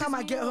what By the pisses time I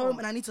me get off? home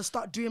and I need to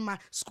start doing my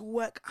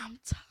schoolwork, I'm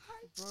tired.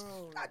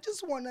 Bro. I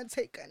just want to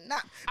take a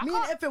nap. Me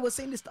and Efe was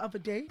saying this the other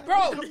day.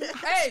 Bro,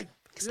 hey,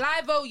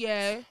 live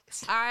yeah.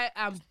 I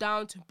am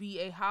down to be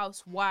a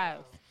housewife.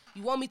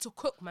 You want me to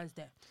cook, man's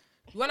there.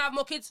 You want to have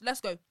more kids? Let's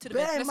go to the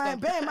bed.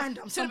 Bear in mind, I'm To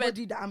the bed.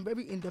 somebody that I'm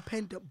very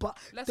independent, but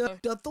Let's go.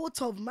 the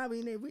thought of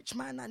marrying a rich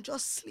man and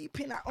just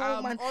sleeping at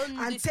I'm home on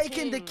and this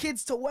taking the thing.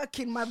 kids to work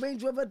in my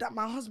Range Rover that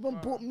my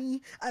husband bought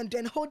me, and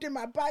then holding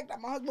my bag that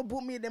my husband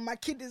bought me, and then my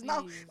kid is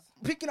now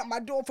picking up my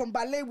door from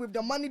ballet with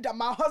the money that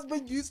my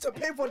husband used to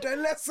pay for the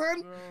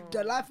lesson.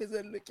 The life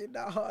isn't looking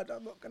that hard,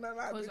 I'm not gonna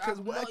lie, because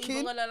I'm not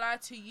even gonna lie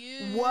to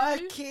you.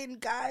 working,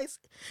 guys.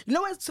 You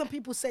know when some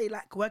people say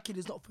like working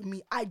is not for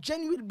me, I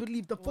genuinely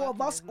believe the four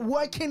of us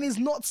working is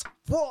not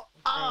for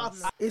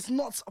us. It's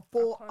not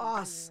for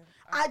us.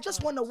 I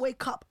just want to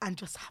wake up and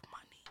just have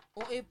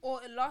money.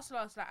 Or last,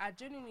 like I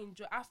genuinely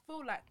enjoy. I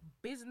feel like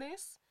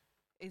business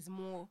is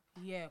more,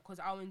 because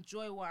I'll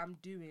enjoy what I'm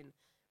doing.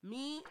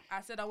 Me,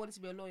 I said I wanted to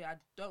be a lawyer. I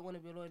don't want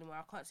to be a lawyer anymore.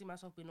 I can't see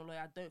myself being a lawyer.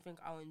 I don't think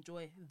I'll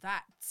enjoy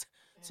that.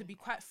 To be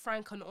quite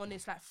frank and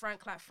honest, like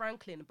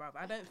Franklin, bruv.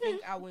 I don't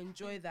think I will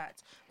enjoy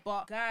that.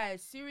 But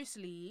guys,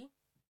 seriously,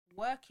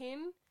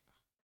 working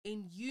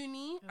in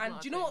uni, and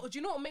do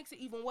you know what makes it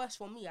even worse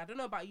for me? I don't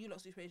know about you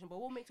lot's situation, but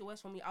what makes it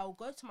worse for me? I'll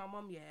go to my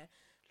mum,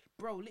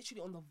 bro,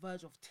 literally on the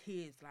verge of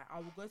tears. Like, I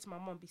will go to my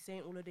mum, be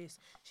saying all of this.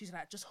 She's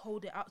like, just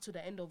hold it out to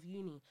the end of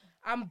uni.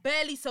 I'm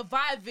barely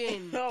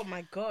surviving. Oh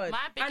my God.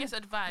 My biggest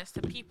advice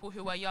to people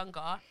who are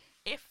younger: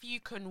 if you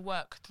can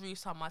work through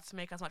summer to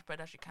make as much bread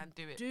as you can,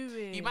 do it. Do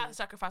it. You might have to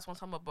sacrifice one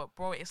summer, but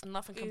bro, it's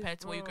nothing compared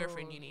to what you go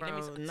through in uni. Let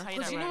me Bro, tell you that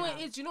Because you know right what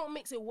now. it is? You know what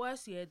makes it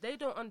worse here? They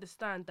don't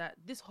understand that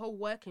this whole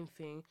working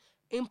thing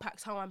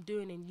impacts how I'm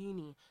doing in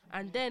uni.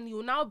 And then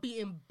you'll now be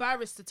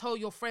embarrassed to tell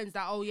your friends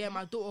that, oh yeah,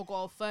 my daughter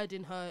got a third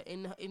in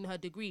her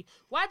degree.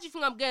 Why do you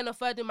think I'm getting a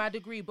third in my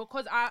degree?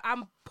 Because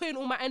I'm putting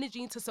all my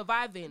energy into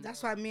surviving.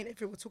 That's why me and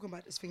Efe were talking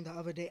about this thing the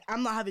other day.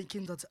 I'm not having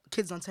kids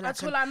until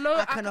Until I know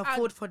I can I-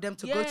 afford for them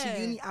to go to yeah.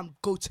 uni and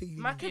go to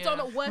uni. My kids are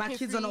not working. My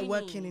kids through are not uni.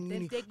 working in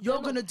uni. They're You're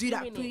not gonna do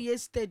that doing 3 it.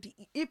 years steady.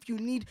 If you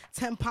need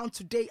 £10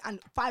 today and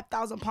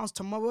 £5,000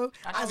 tomorrow,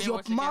 I should as be your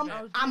able to mum, give it.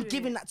 I'll do I'm it.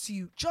 giving that to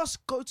you.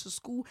 Just go to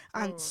school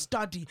and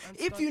study.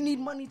 If you need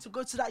money to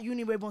go to that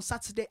uni rave on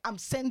Saturday, I'm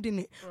sending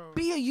it.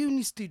 Be a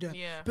uni student.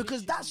 Yeah.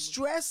 Because that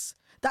stress,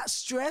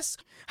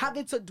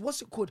 having to,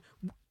 what's it called?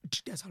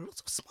 There's a lot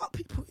of smart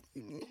people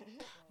in uni.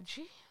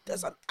 Gee.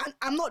 And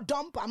I'm not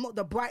dumb, but I'm not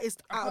the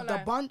brightest out of can't the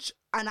lie. bunch.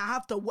 And I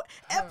have to work.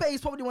 Efe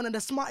is probably one of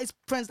the smartest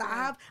friends that I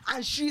have,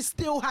 and she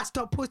still has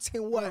to put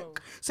in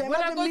work. So When I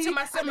imagine go me to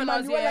my and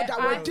seminars, Manuela that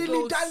I were feel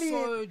dilly-dallying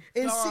so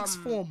in dumb. sixth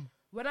form.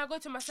 When I go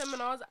to my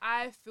seminars,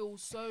 I feel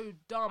so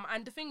dumb.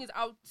 And the thing is,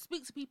 I'll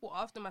speak to people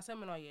after my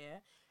seminar,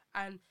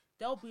 and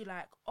they'll be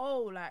like,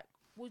 oh, like,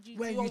 would you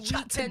When do you on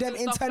chat to weekends them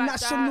and stuff like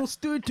international that?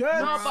 students.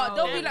 No, but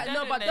they'll be Them- like, them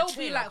no, in but their they'll be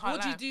chill, like, I can't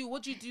what do you lie. do?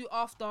 What do you do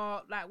after,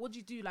 like, what do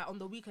you do, like, on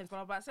the weekends?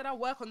 But I said I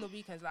work on the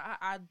weekends. Like,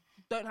 I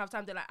don't have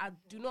time to, like, I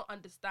do not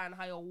understand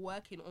how you're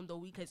working on the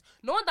weekends.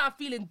 No wonder I'm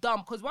feeling dumb,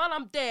 because while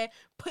I'm there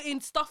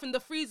putting stuff in the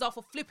freezer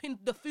for flipping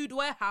the food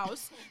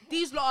warehouse,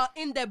 these lot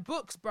are in their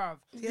books, bruv.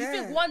 You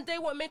think Yeah. one day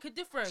won't make a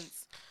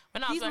difference?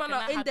 When I was These men working,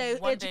 are I in had their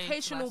one day to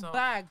educational myself.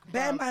 bag,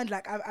 Bear in bruv. mind,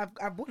 like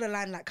I've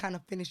borderline like kind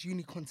of finished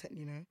uni content,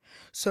 you know.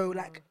 So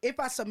like if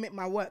I submit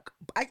my work,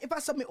 if I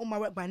submit all my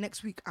work by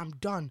next week, I'm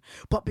done.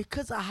 But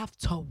because I have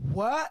to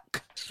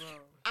work,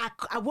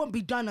 I won't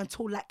be done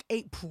until like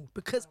April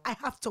because I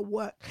have to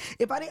work.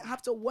 If I didn't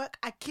have to work,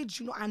 I kid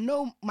you not, I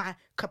know my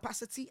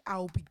capacity.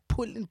 I'll be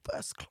pulling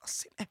first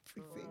class in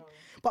everything.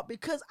 But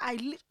because I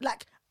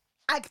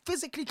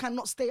physically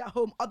cannot stay at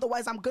home,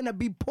 otherwise I'm gonna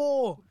be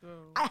poor.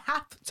 I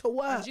have to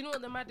work. And do you know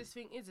what the maddest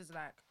thing is? Is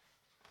like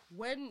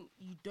when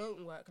you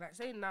don't work, like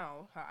say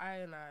now, how I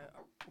and I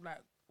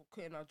like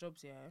quitting our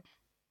jobs,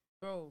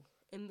 bro.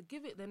 And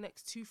give it the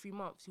next 2-3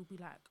 months, you'll be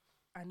like,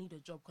 I need a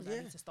job because I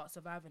Yeah. need to start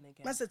surviving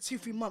again. Man said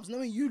 2-3 months.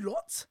 Knowing you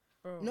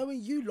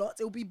lot,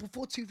 it'll be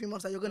before 2-3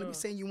 months that you're gonna be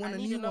saying you want I a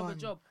need new another one.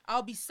 job.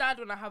 I'll be sad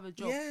when I have a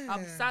job. I'll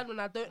be Yeah. sad when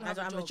I don't I have,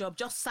 don't have a a job. job.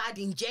 Just sad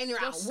in general.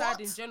 Just What? sad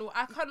in general.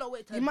 I cannot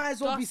wait to. You might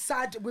as well be just-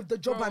 sad with the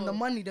job and the Bro.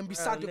 money than be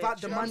sad without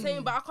the You know what I'm money.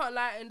 saying, but I can't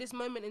lie. In this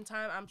moment in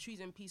time, I'm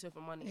choosing peace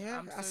over money. Yeah,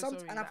 I'm so and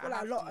sorry. and I feel like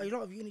have a lot to.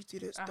 of uni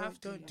students I have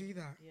to. don't do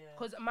that.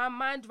 Because my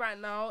mind right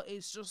now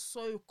is just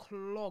so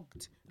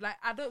clogged. Like,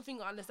 I don't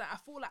think I understand. I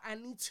feel like I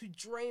need to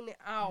drain it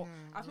out.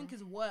 I think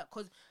it's work.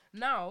 Because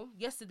now,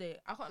 yesterday,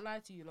 I can't lie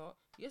to you lot.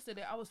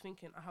 Yesterday, I was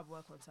thinking I have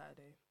work on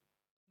Saturday.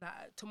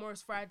 Like,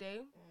 tomorrow's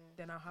Friday,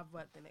 then I'll have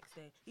work the next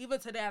day. Even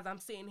today, as I'm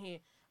sitting here,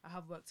 I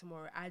have work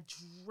tomorrow. I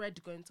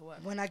dread going to work.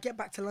 When I get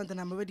back to London,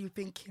 I'm already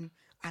thinking,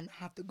 and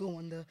I have to go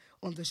on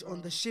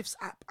the shifts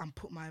app and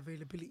put my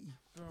availability.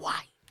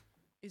 Why?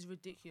 It's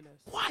ridiculous.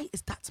 Why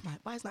is that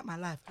my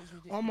life?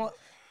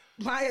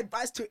 My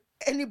advice to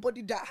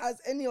anybody that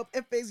has any of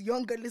FA's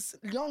younger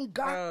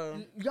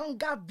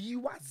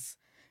viewers,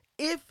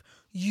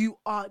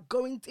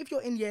 if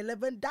you're in year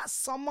 11 that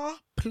summer,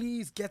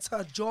 please get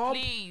a job.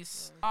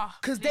 Please.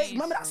 Because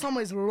remember that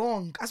summer is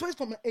long. I swear it's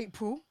from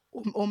April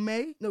or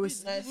May. No,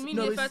 it's You mean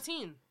year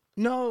 13?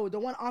 no, the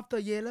one after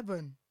year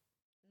 11.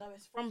 No,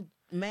 it's from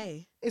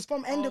May. It's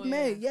from end of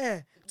May,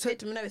 yeah.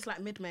 No, it's like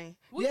mid-May.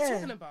 What are you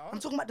talking about? I'm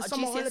talking about the Oh,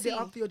 summer GCSE. holiday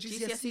after your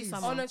GCSE GCSE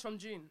summer. summer. Oh, no, it's from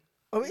June.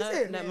 Oh, is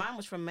it? No, mine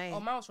was from May. Oh,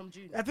 mine was from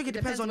June. I think it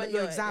depends on when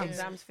your exams.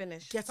 Exams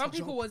finished. Get Some a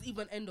people job. was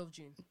even end of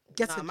June.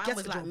 Get Mine a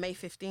was like job. May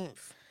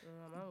 15th.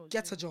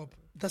 Get a job.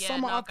 The Yeah,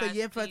 summer no, after guys,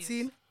 year please.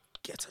 13,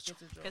 get a job.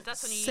 Because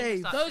that's when you Save.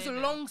 start Those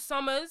saving. long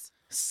summers.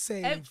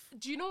 Save.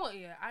 Do you know what?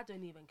 Yeah, I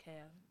don't even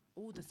care.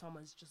 All the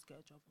summers, just get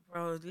a job.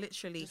 Bro,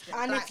 literally.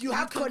 And Like, if you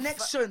have can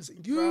connections,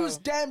 use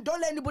them.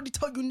 Don't let anybody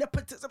tell you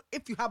nepotism.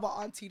 If you have an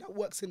auntie that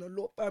works in a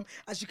law firm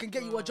and she can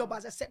get you a job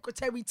as a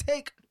secretary,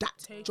 take that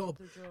job.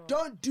 the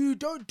job.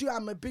 Don't do.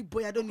 I'm a big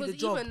boy. I don't need a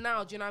Because job. even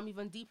now, do you know, I'm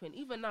even deep in.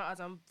 Even now, as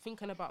I'm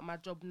thinking about my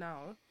job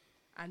now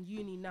and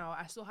uni now,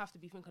 I still have to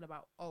be thinking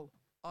about,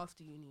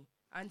 after uni.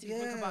 I need to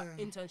think about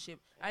Yeah. internship.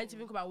 I need to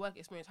think about work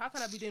experience. How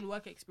can I be doing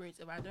work experience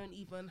if I don't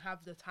even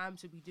have the time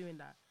to be doing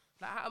that?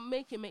 Like,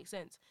 make it make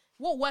sense.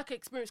 What work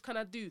experience can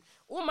I do?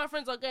 All my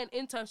friends are getting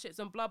internships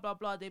and blah, blah,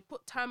 blah. They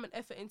put time and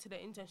effort into their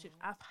internships.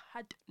 I've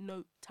had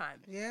no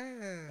time.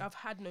 Yeah. I've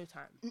had no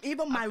time.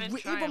 Even been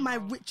trying, my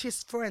bro.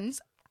 richest friends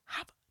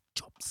have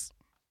jobs.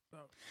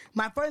 Bro.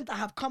 My friends that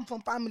have come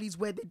from families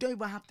where they don't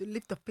even have to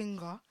lift a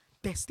finger,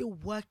 they're still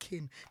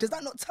working. Does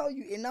that not tell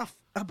you enough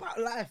about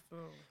life?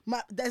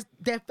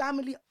 Their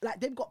family, like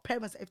they've got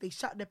parents. If they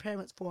shout their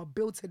parents for a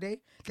bill today,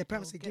 their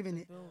parents are giving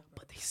it,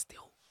 but they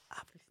still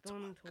have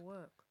Don't need to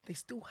work. They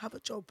still have a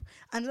job,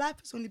 and life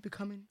is only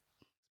becoming.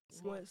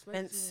 More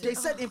expensive. They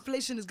said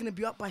inflation is going to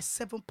be up by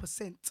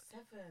 7%.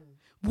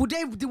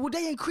 Will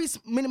they increase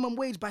minimum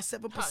wage by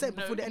 7%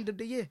 No. before the end of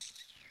the year?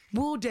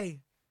 Will they?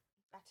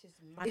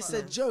 It's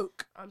a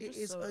joke. I'm It just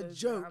is so a over it.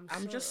 joke.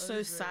 I'm just so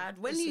over it. sad.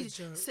 When It's a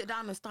you joke. sit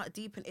down and start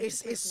deep in it, It's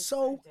just makes me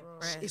so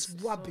depressed. it's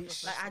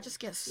rubbish. Like I just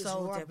get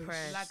so rubbish.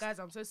 depressed. Like, guys,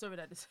 I'm so sorry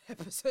that this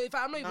episode. If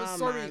I'm not even Nah,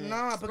 sorry, man.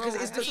 Nah, because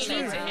Bro, it's the You truth.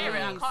 need to hear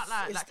it. I can't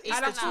lie. It's- Like, it's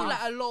And I even feel now, like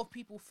a lot of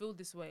people feel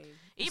this way.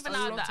 even A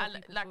now lot that of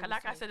people like feel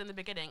like this I way. said in the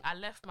beginning, I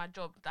left my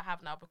job that I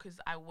have now because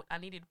I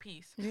needed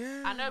peace.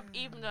 Yeah. I know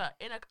even though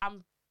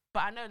but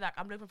I know like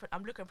I'm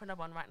looking for another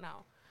one right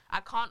now.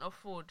 I can't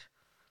afford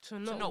to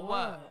to not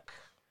work.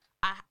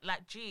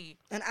 Gee.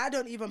 And I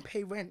don't even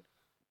pay rent.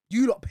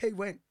 You don't pay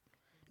rent.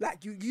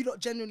 Like you don't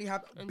genuinely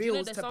have And do you know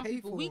bills there's to some pay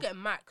people, for. we get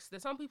max.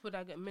 There's some people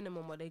that get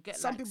minimum or they get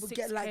Some like people 6K.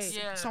 get like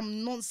Yeah.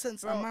 some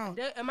nonsense Bro, amount.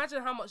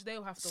 imagine how much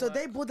they'll have to So work.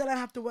 they borderline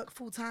have to work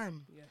full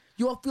time. Yeah.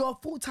 You're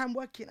full time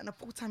working and a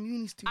full time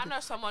uni I student. know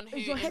someone who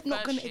Is your in head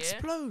not first gonna year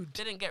explode?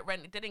 didn't get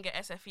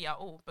SFE at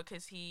all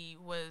because he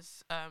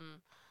was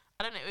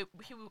I don't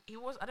know. He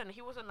was I don't know.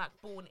 He wasn't like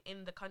born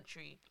in the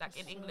country like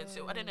in England.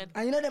 So I don't know.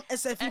 And you know them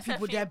SFE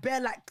people, SFE they're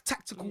bare like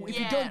tactical. If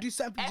you Yeah. don't do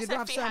certain things, you don't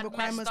have SFE certain had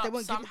requirements, messed they up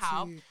won't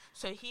somehow. give it to you.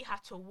 So he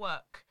had to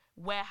work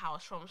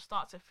warehouse from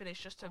start to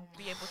finish just to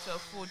be able to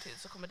afford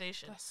his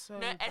accommodation. That's so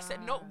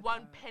not bad,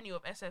 one penny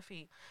of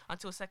SFE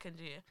until second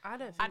year. I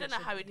don't. Think I don't know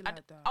it how should it. be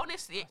like that.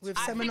 Honestly, With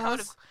I think I seminars, would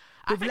have.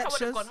 I with think I would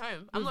have lectures, gone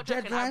home. I'm with not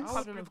joking. I deadlines.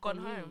 probably would have gone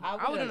home.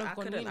 I wouldn't have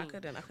gone I uni.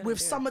 couldn't With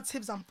do it.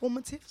 summatives and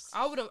formatives,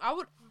 I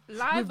would with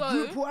live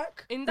group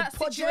work, in with that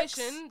projects.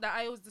 situation that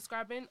I was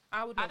describing.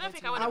 I would. I not don't go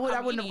think to I would uni.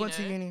 have I wouldn't have uni, gone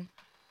to you know. uni.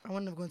 I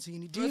wouldn't have gone to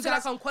uni. Do you Until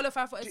guys? I can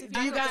qualify for SFE.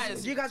 do you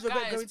guys? Do you guys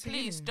regret guys, going to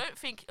please uni? don't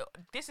think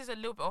this is a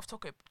little bit off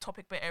topic,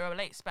 but it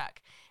relates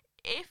back.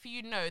 If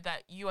you know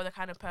that you are the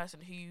kind of person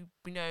who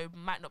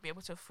might not be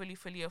able to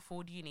fully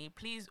afford uni,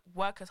 please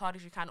work as hard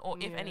as you can, or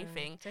if Yeah,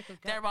 anything, take a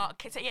gap there are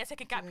take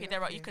a gap Yeah, year.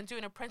 There are yeah. you can do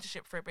an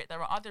apprenticeship for a bit.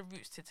 There are other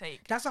routes to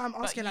take. That's why I'm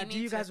But asking. you Like, do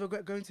need you to- guys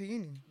regret going to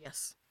uni?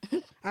 Yes.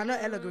 I know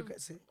Ella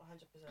regrets it.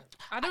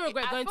 I don't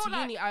regret I going feel to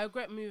like- uni. I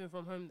regret moving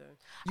from home though.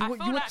 You I would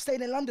feel you would like- have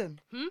stayed in London,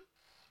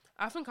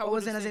 I think I or would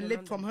was it have as in stayed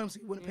lived from London. home, so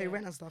you wouldn't pay Yeah.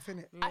 rent and stuff,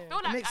 innit? I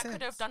feel like makes I could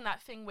have sense. done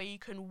that thing where you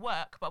can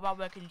work, but while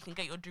working you can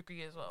get your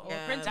degree as well.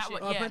 Yeah. apprenticeship. That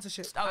would- Or yeah.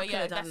 apprenticeship. Oh I yeah,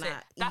 could've that's done it.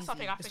 that That's easy.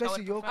 something I think Especially I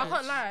would your prefer. I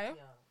can't lie.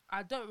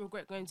 I don't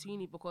regret going to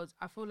uni because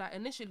I feel like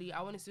initially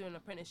I wanted to do an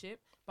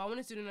apprenticeship, but I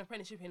wanted to do an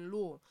apprenticeship in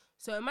law.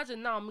 So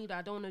imagine now me that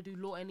I don't want to do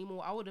law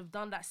anymore. I would have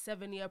done that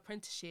 7-year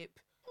apprenticeship,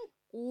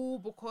 all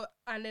because,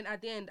 and then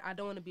at the end I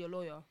don't want to be a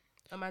lawyer.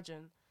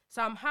 Imagine.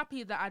 So I'm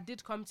happy that I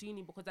did come to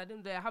uni because I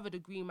have a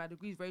degree. My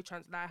degree is very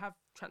I have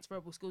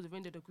transferable skills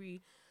within the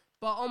degree.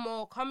 But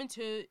coming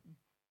to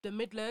the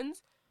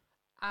Midlands,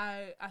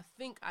 I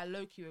think I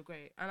low-key regret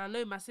it. And I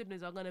know my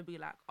siblings are going to be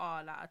like,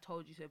 oh, like I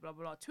told you so, blah,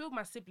 blah, blah. 2 of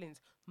my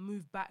siblings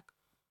moved back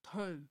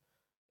home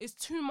It's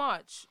too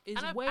much.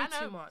 It's way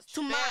too much.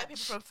 Too Bare much. people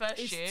from first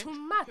It's year. too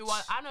much.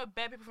 I know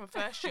bare people from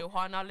first year who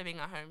are now living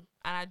at home,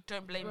 and I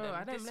don't blame Bro, them.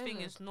 I don't This blame thing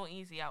them. is not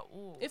easy at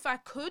all. If I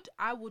could,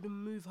 I would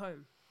move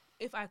home.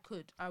 If I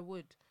could, I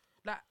would.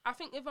 Like, I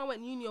think if I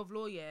went uni of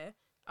law,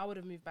 I would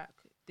have moved back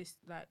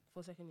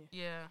for second year.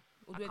 yeah,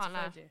 All I the way to can't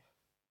lie. third year.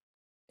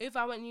 If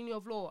I went uni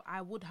of law,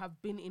 I would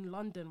have been in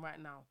London right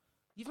now.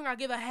 You think I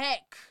give a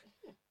heck?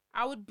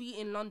 I would be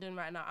in London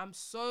right now. I'm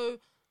so.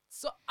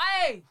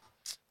 Hey!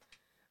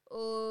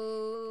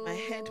 Oh, My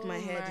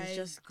head is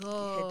just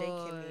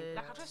headaching me.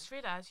 Like I just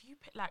realized you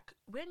pay, like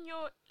when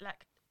you're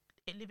like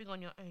living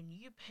on your own,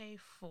 you pay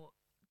for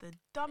the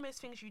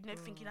dumbest things you'd never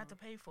think you'd have to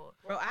pay for.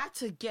 Bro, I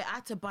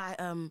had to buy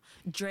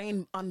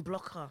drain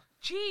unblocker.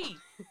 Gee,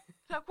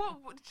 like what?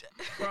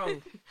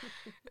 Bro,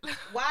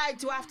 why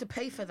do I have to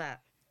pay for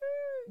that?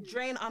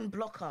 Drain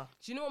unblocker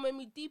Do you know what made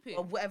me deep it?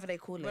 or whatever they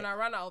call it. When I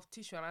ran out of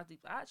tissue and I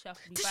actually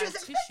have to be Tissue buying is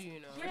tissue, expensive. you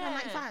know. Yeah.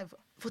 £3.95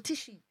 for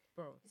tissue.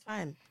 Bro. It's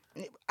fine.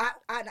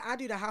 I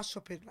do the house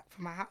shopping like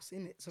for my house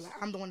in it. So like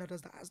I'm the one that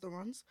does the Asda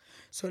runs.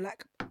 So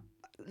like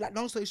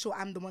long story short,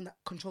 I'm the one that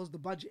controls the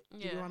budget. Do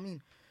you know Yeah. what I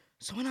mean?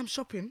 So when I'm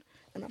shopping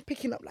and I'm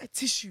picking up like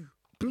tissue,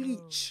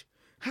 bleach,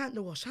 hand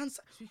wash, I'm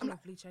Speaking like,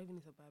 of bleach, I even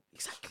need to buy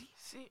bleach. exactly.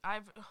 See,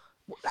 I've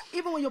Like,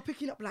 even when you're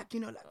picking up like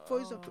for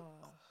example,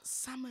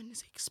 salmon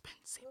is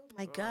expensive. Oh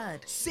my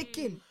God.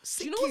 Sicking.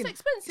 Do you know what's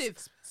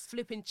expensive?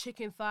 Flipping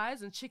chicken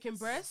thighs and chicken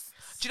breasts.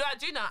 do you know what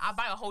I do now? I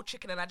buy a whole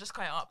chicken and I just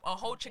cut it up. A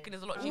whole chicken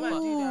is a lot I cheaper. might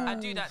do that. I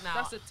do that now.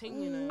 That's a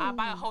thing, you know. I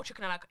buy a whole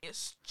chicken and like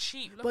it's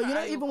cheap. But you know, how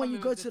you're even when you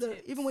coming go with to the the,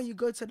 tips. even when you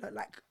go to the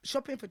like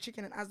shopping for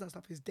chicken and Asda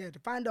stuff is dead.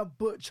 Find a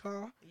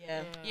butcher,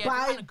 Yeah. Yeah,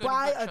 buy if you find a good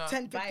a butcher.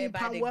 10, Buy 15 it by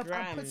pound the worth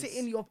and put it grams.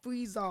 in your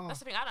freezer. That's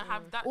the thing. I don't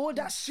have that. All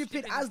that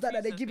stupid Asda that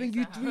they're freezer giving things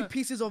you I have. 3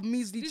 pieces of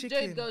measly This chicken.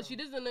 Jade girl, she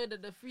doesn't know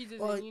that the freezers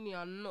Oh. in uni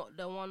are not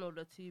the one or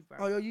the two, bro.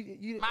 Oh,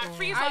 you My oh.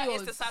 freezer I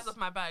is the was- size of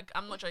my bag.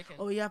 I'm not joking.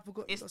 Oh yeah, I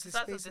forgot. It's Lots the of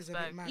size of space this is a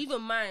bit bag. mad.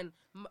 Even mine.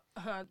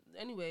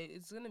 Anyway,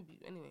 it's gonna be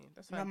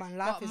that's No, fine. man,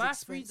 life but is my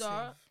expensive.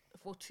 freezer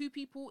for 2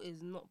 people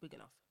is not big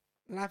enough.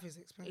 Life is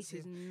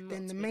expensive. not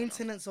Then the big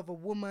maintenance of a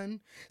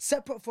woman,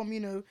 separate from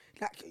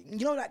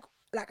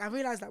like I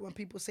realize that when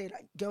people say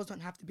like girls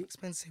don't have to be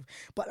expensive,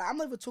 but like, I'm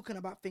not even talking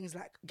about things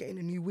like getting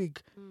a new wig.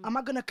 Am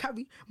I gonna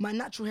carry my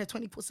natural hair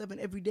 24/7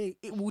 every day?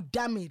 It will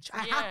damage.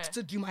 I Yeah. have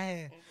to do my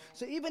hair.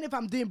 So even if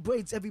I'm doing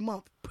braids every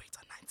month, braids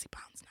are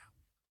 £90 now.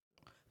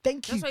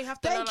 Thank you. That's why you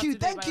have to learn Thank how you. to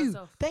do it Thank by you.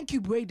 yourself. Thank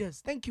you, braiders.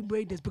 Thank you,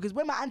 braiders. Because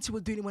when my auntie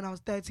was doing it when I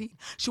was 13,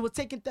 she was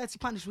taking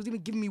 £30. She was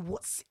even giving me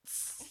what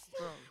sits.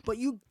 But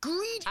you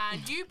greedy.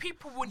 And you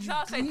people would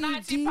now say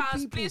greedy £90.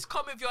 people. Please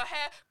come with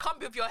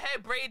your hair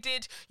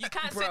braided. You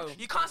can't Bro. sit.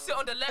 You can't sit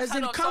on the left As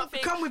hand in, of come-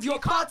 something. come with your you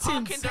can't park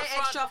partings. in the Pay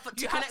front. extra for-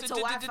 to you connect have to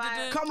to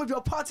Wi-Fi. Come with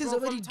your parties Bro,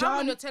 already from time when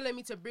done. you're telling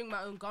me to bring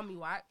my own gummy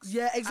wax.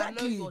 Yeah, I know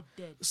exactly. you're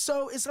dead.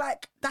 So it's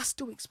like that's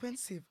still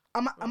expensive.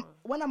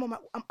 When I'm on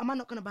am I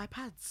not gonna buy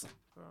pads?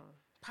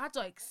 Pads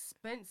are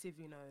expensive,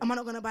 you know. Am I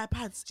not gonna buy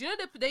pads? Do you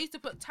know they used to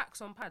put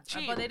tax on pads,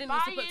 Gee, but they didn't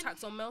used to put buying-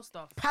 tax on male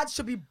stuff. Pads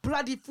should be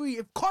bloody free.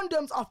 If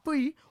condoms are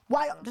free,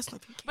 why? That's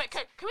not. But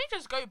can we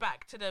just go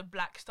back to the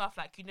black stuff?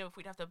 Like if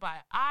we'd have to buy.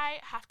 I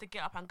have to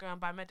get up and go and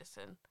buy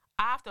medicine.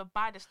 I have to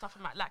buy the stuff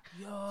in my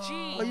gee.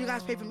 Oh, you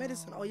guys pay for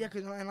medicine? Oh yeah,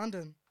 because you're in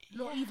London.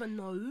 Not even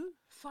know,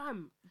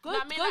 fam. Go No,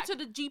 I mean, go like- to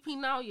the GP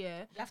now,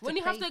 yeah. have to When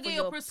you have pay to for get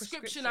your your prescription,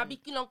 prescription. I be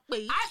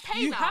pay. I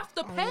pay You now. have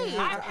to Oh, pay.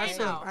 yeah, I pay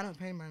now. I don't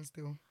pay mine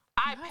still.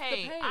 I have to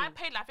pay. pay. I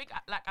paid. I think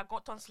I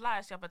got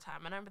tonsillitis the other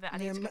time. I remember that I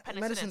Yeah, need to get penicillin.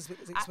 medicine's I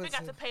think I expensive.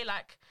 had to pay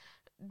like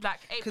 £8,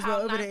 Because we're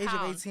over the age of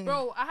 £9. 18.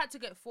 Bro, I had to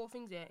get 4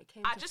 things. Yeah, it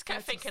came. I to just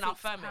kept thinking I'll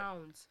firm it.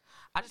 £36.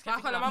 I just But I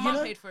kept can't. thinking My I'll mum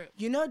firm paid for it.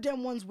 You know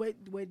them ones where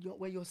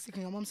you're sick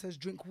and your mum says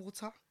drink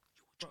water.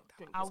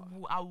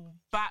 I'll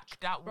back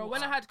that. Bro, water.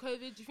 when I had COVID,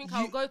 do you think You-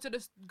 I'll go to the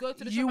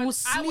You shop will and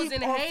sleep I was off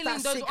inhaling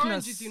that those sickness.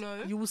 oranges, you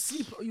know? You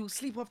will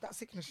sleep off that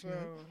sickness, you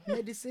know.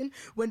 Medicine.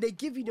 When they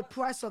give you the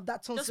price of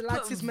that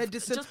tonsillitis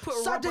medicine, just put a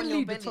rub on suddenly your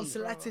the belly.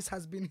 tonsillitis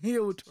has been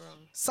healed.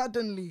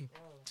 Suddenly.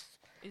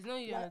 It's not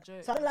even a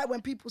joke. So like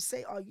when people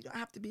say, "Oh, you don't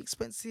have to be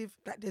expensive,"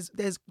 like there's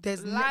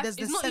Life, there's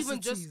it's not even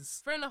necessities.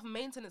 just fair enough.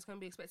 Maintenance can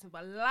be expensive,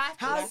 but life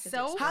How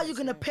itself. how you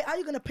gonna pay? How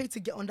you gonna pay to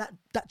get on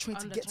that train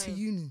to On the get to train.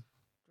 uni?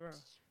 Bro.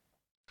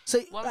 So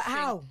One like, thing,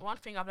 how? One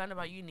thing I've learned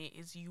about uni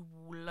is you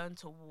will learn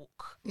to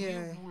walk.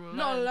 Yeah. You will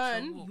Not to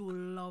learn. walk. You will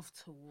love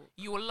to walk.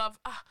 You will love.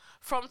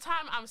 From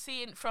time I'm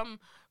seeing from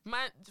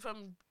my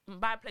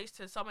place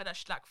to somewhere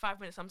that's like 5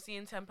 minutes. I'm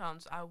seeing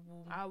 £10. I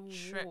will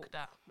shrek walk.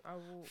 that. I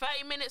will.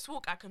 30 minutes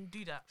walk. I can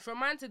do that. From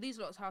mine to these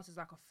lot's house is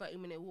like a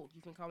 30-minute walk.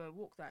 You think I won't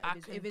walk that? I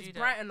If can it's do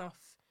bright that. enough.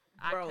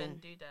 Bro. I can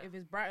do that. If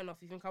it's bright enough,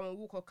 you think I won't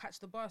walk or catch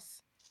the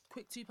bus?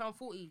 Quick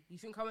 £2.40. You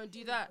think I won't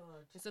do that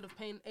instead of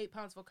paying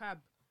 £8 for cab?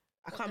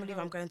 I can't believe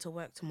I'm going to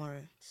work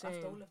tomorrow. Same.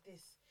 of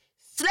this.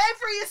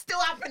 Slavery is still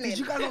happening. Did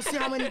you guys not see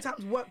how many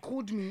times work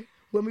called me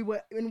when we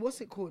were in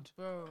what's it called?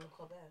 Bro.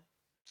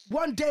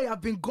 One day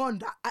I've been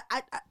gone.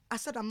 I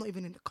said I'm not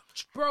even in the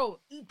country. Bro,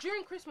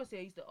 during Christmas, I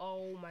used to,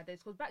 oh my days,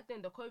 because back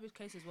then the COVID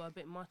cases were a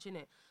bit much,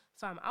 innit?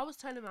 Fam, I was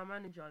telling my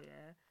manager,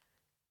 yeah,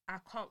 I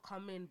can't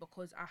come in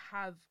because I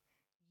have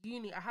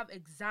uni, I have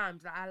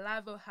exams. Like, I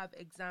live have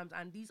exams,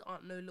 and these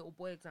aren't no little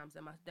boy exams.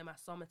 They're my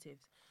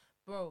summatives,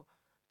 bro.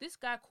 This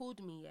guy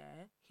called me.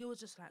 Yeah, he was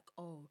just like,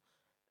 oh,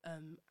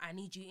 I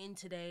need you in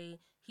today.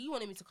 He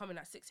wanted me to come in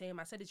at 6 a.m.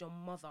 I said, it's your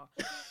mother.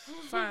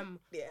 Fam.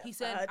 Yeah, He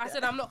said, I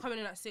said, I'm not coming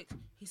in at 6.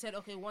 He said,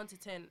 okay, 1 to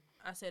 10.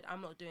 I said,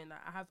 I'm not doing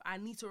that. I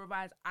need to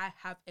revise. I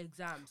have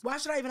exams. Why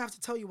should I even have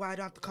to tell you why I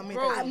don't have to come in?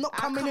 Bro, I'm not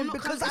coming in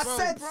because I bro,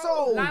 said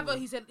so. Livo,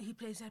 he said,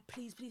 please, I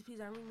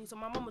really need. So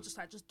my mum was just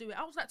like, just do it.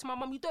 I was like to my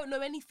mum, you don't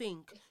know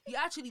anything. You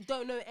actually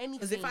don't know anything.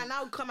 Because if I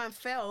now come and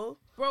fail,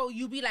 bro,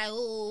 you be like,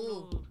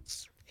 oh.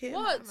 hit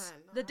What? my man.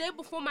 The day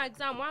before my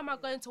exam, why am I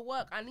going to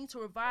work? I need to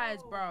revise,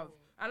 bruv.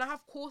 And I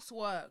have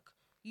coursework.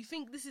 You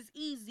think this is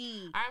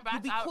easy? You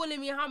be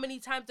calling me how many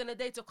times in a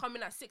day to come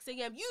in at 6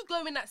 a.m. You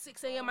go in at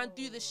 6 a.m. and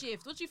do the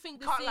shift. What do you think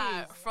this Can't is?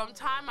 lie. From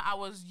time I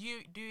was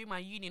doing my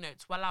uni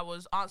notes while I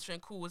was answering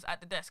calls at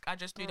the desk, I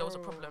just knew there was a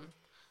problem.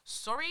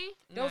 Sorry?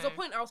 There was a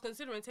point I was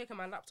considering taking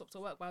my laptop to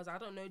work, but I was like, I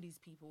don't know these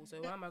people, so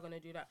why am I going to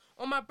do that?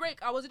 On my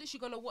break, I was literally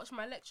going to watch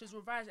my lectures,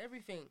 revise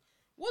everything.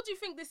 What do you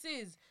think this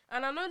is?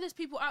 And I know there's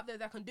people out there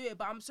that can do it,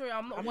 but I'm sorry,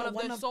 I'm not one of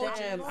those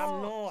soldiers. I'm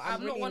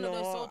not one of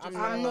those soldiers.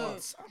 I'm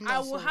not I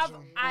a will have.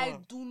 soldier. I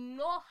do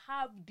not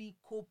have the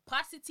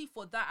capacity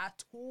for that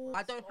at all.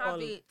 I don't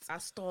have it. I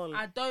stall.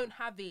 I don't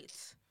have it.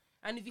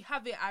 And if you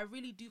have it, I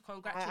really do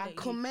congratulate I you.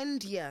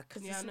 commend you.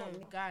 Because Yeah, I it's know, not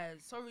me.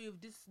 guys. Sorry if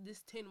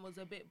this tin was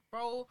a bit,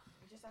 bro.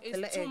 let It's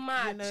it, too you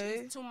much. know.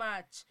 It's too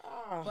much.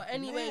 Oh, But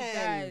anyway,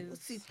 man. guys,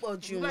 See,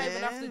 pod we you, might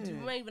even have to man. do. We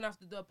might even have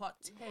to do a part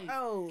 2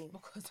 Oh.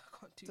 because I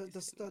can't do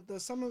this. The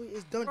summary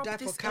is don't Bro, die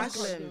for this cash. can't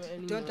do it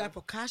anymore. Don't die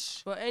for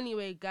cash. But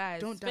anyway,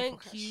 guys, Don't die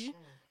thank for cash. you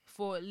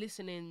for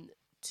listening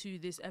to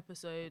this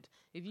episode.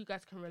 If you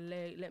guys can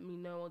relate, let me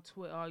know on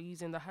Twitter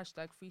using the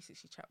hashtag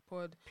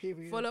 360chatpod.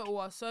 Period. Follow all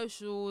our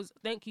socials.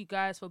 Thank you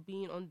guys for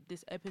being on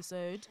this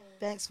episode.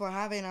 Thanks for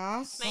having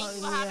us. Thanks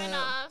for having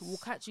us. We'll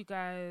catch you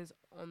guys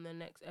on the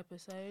next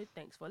episode.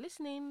 Thanks for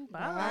listening.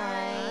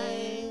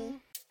 Bye.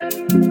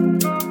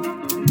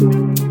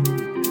 Bye.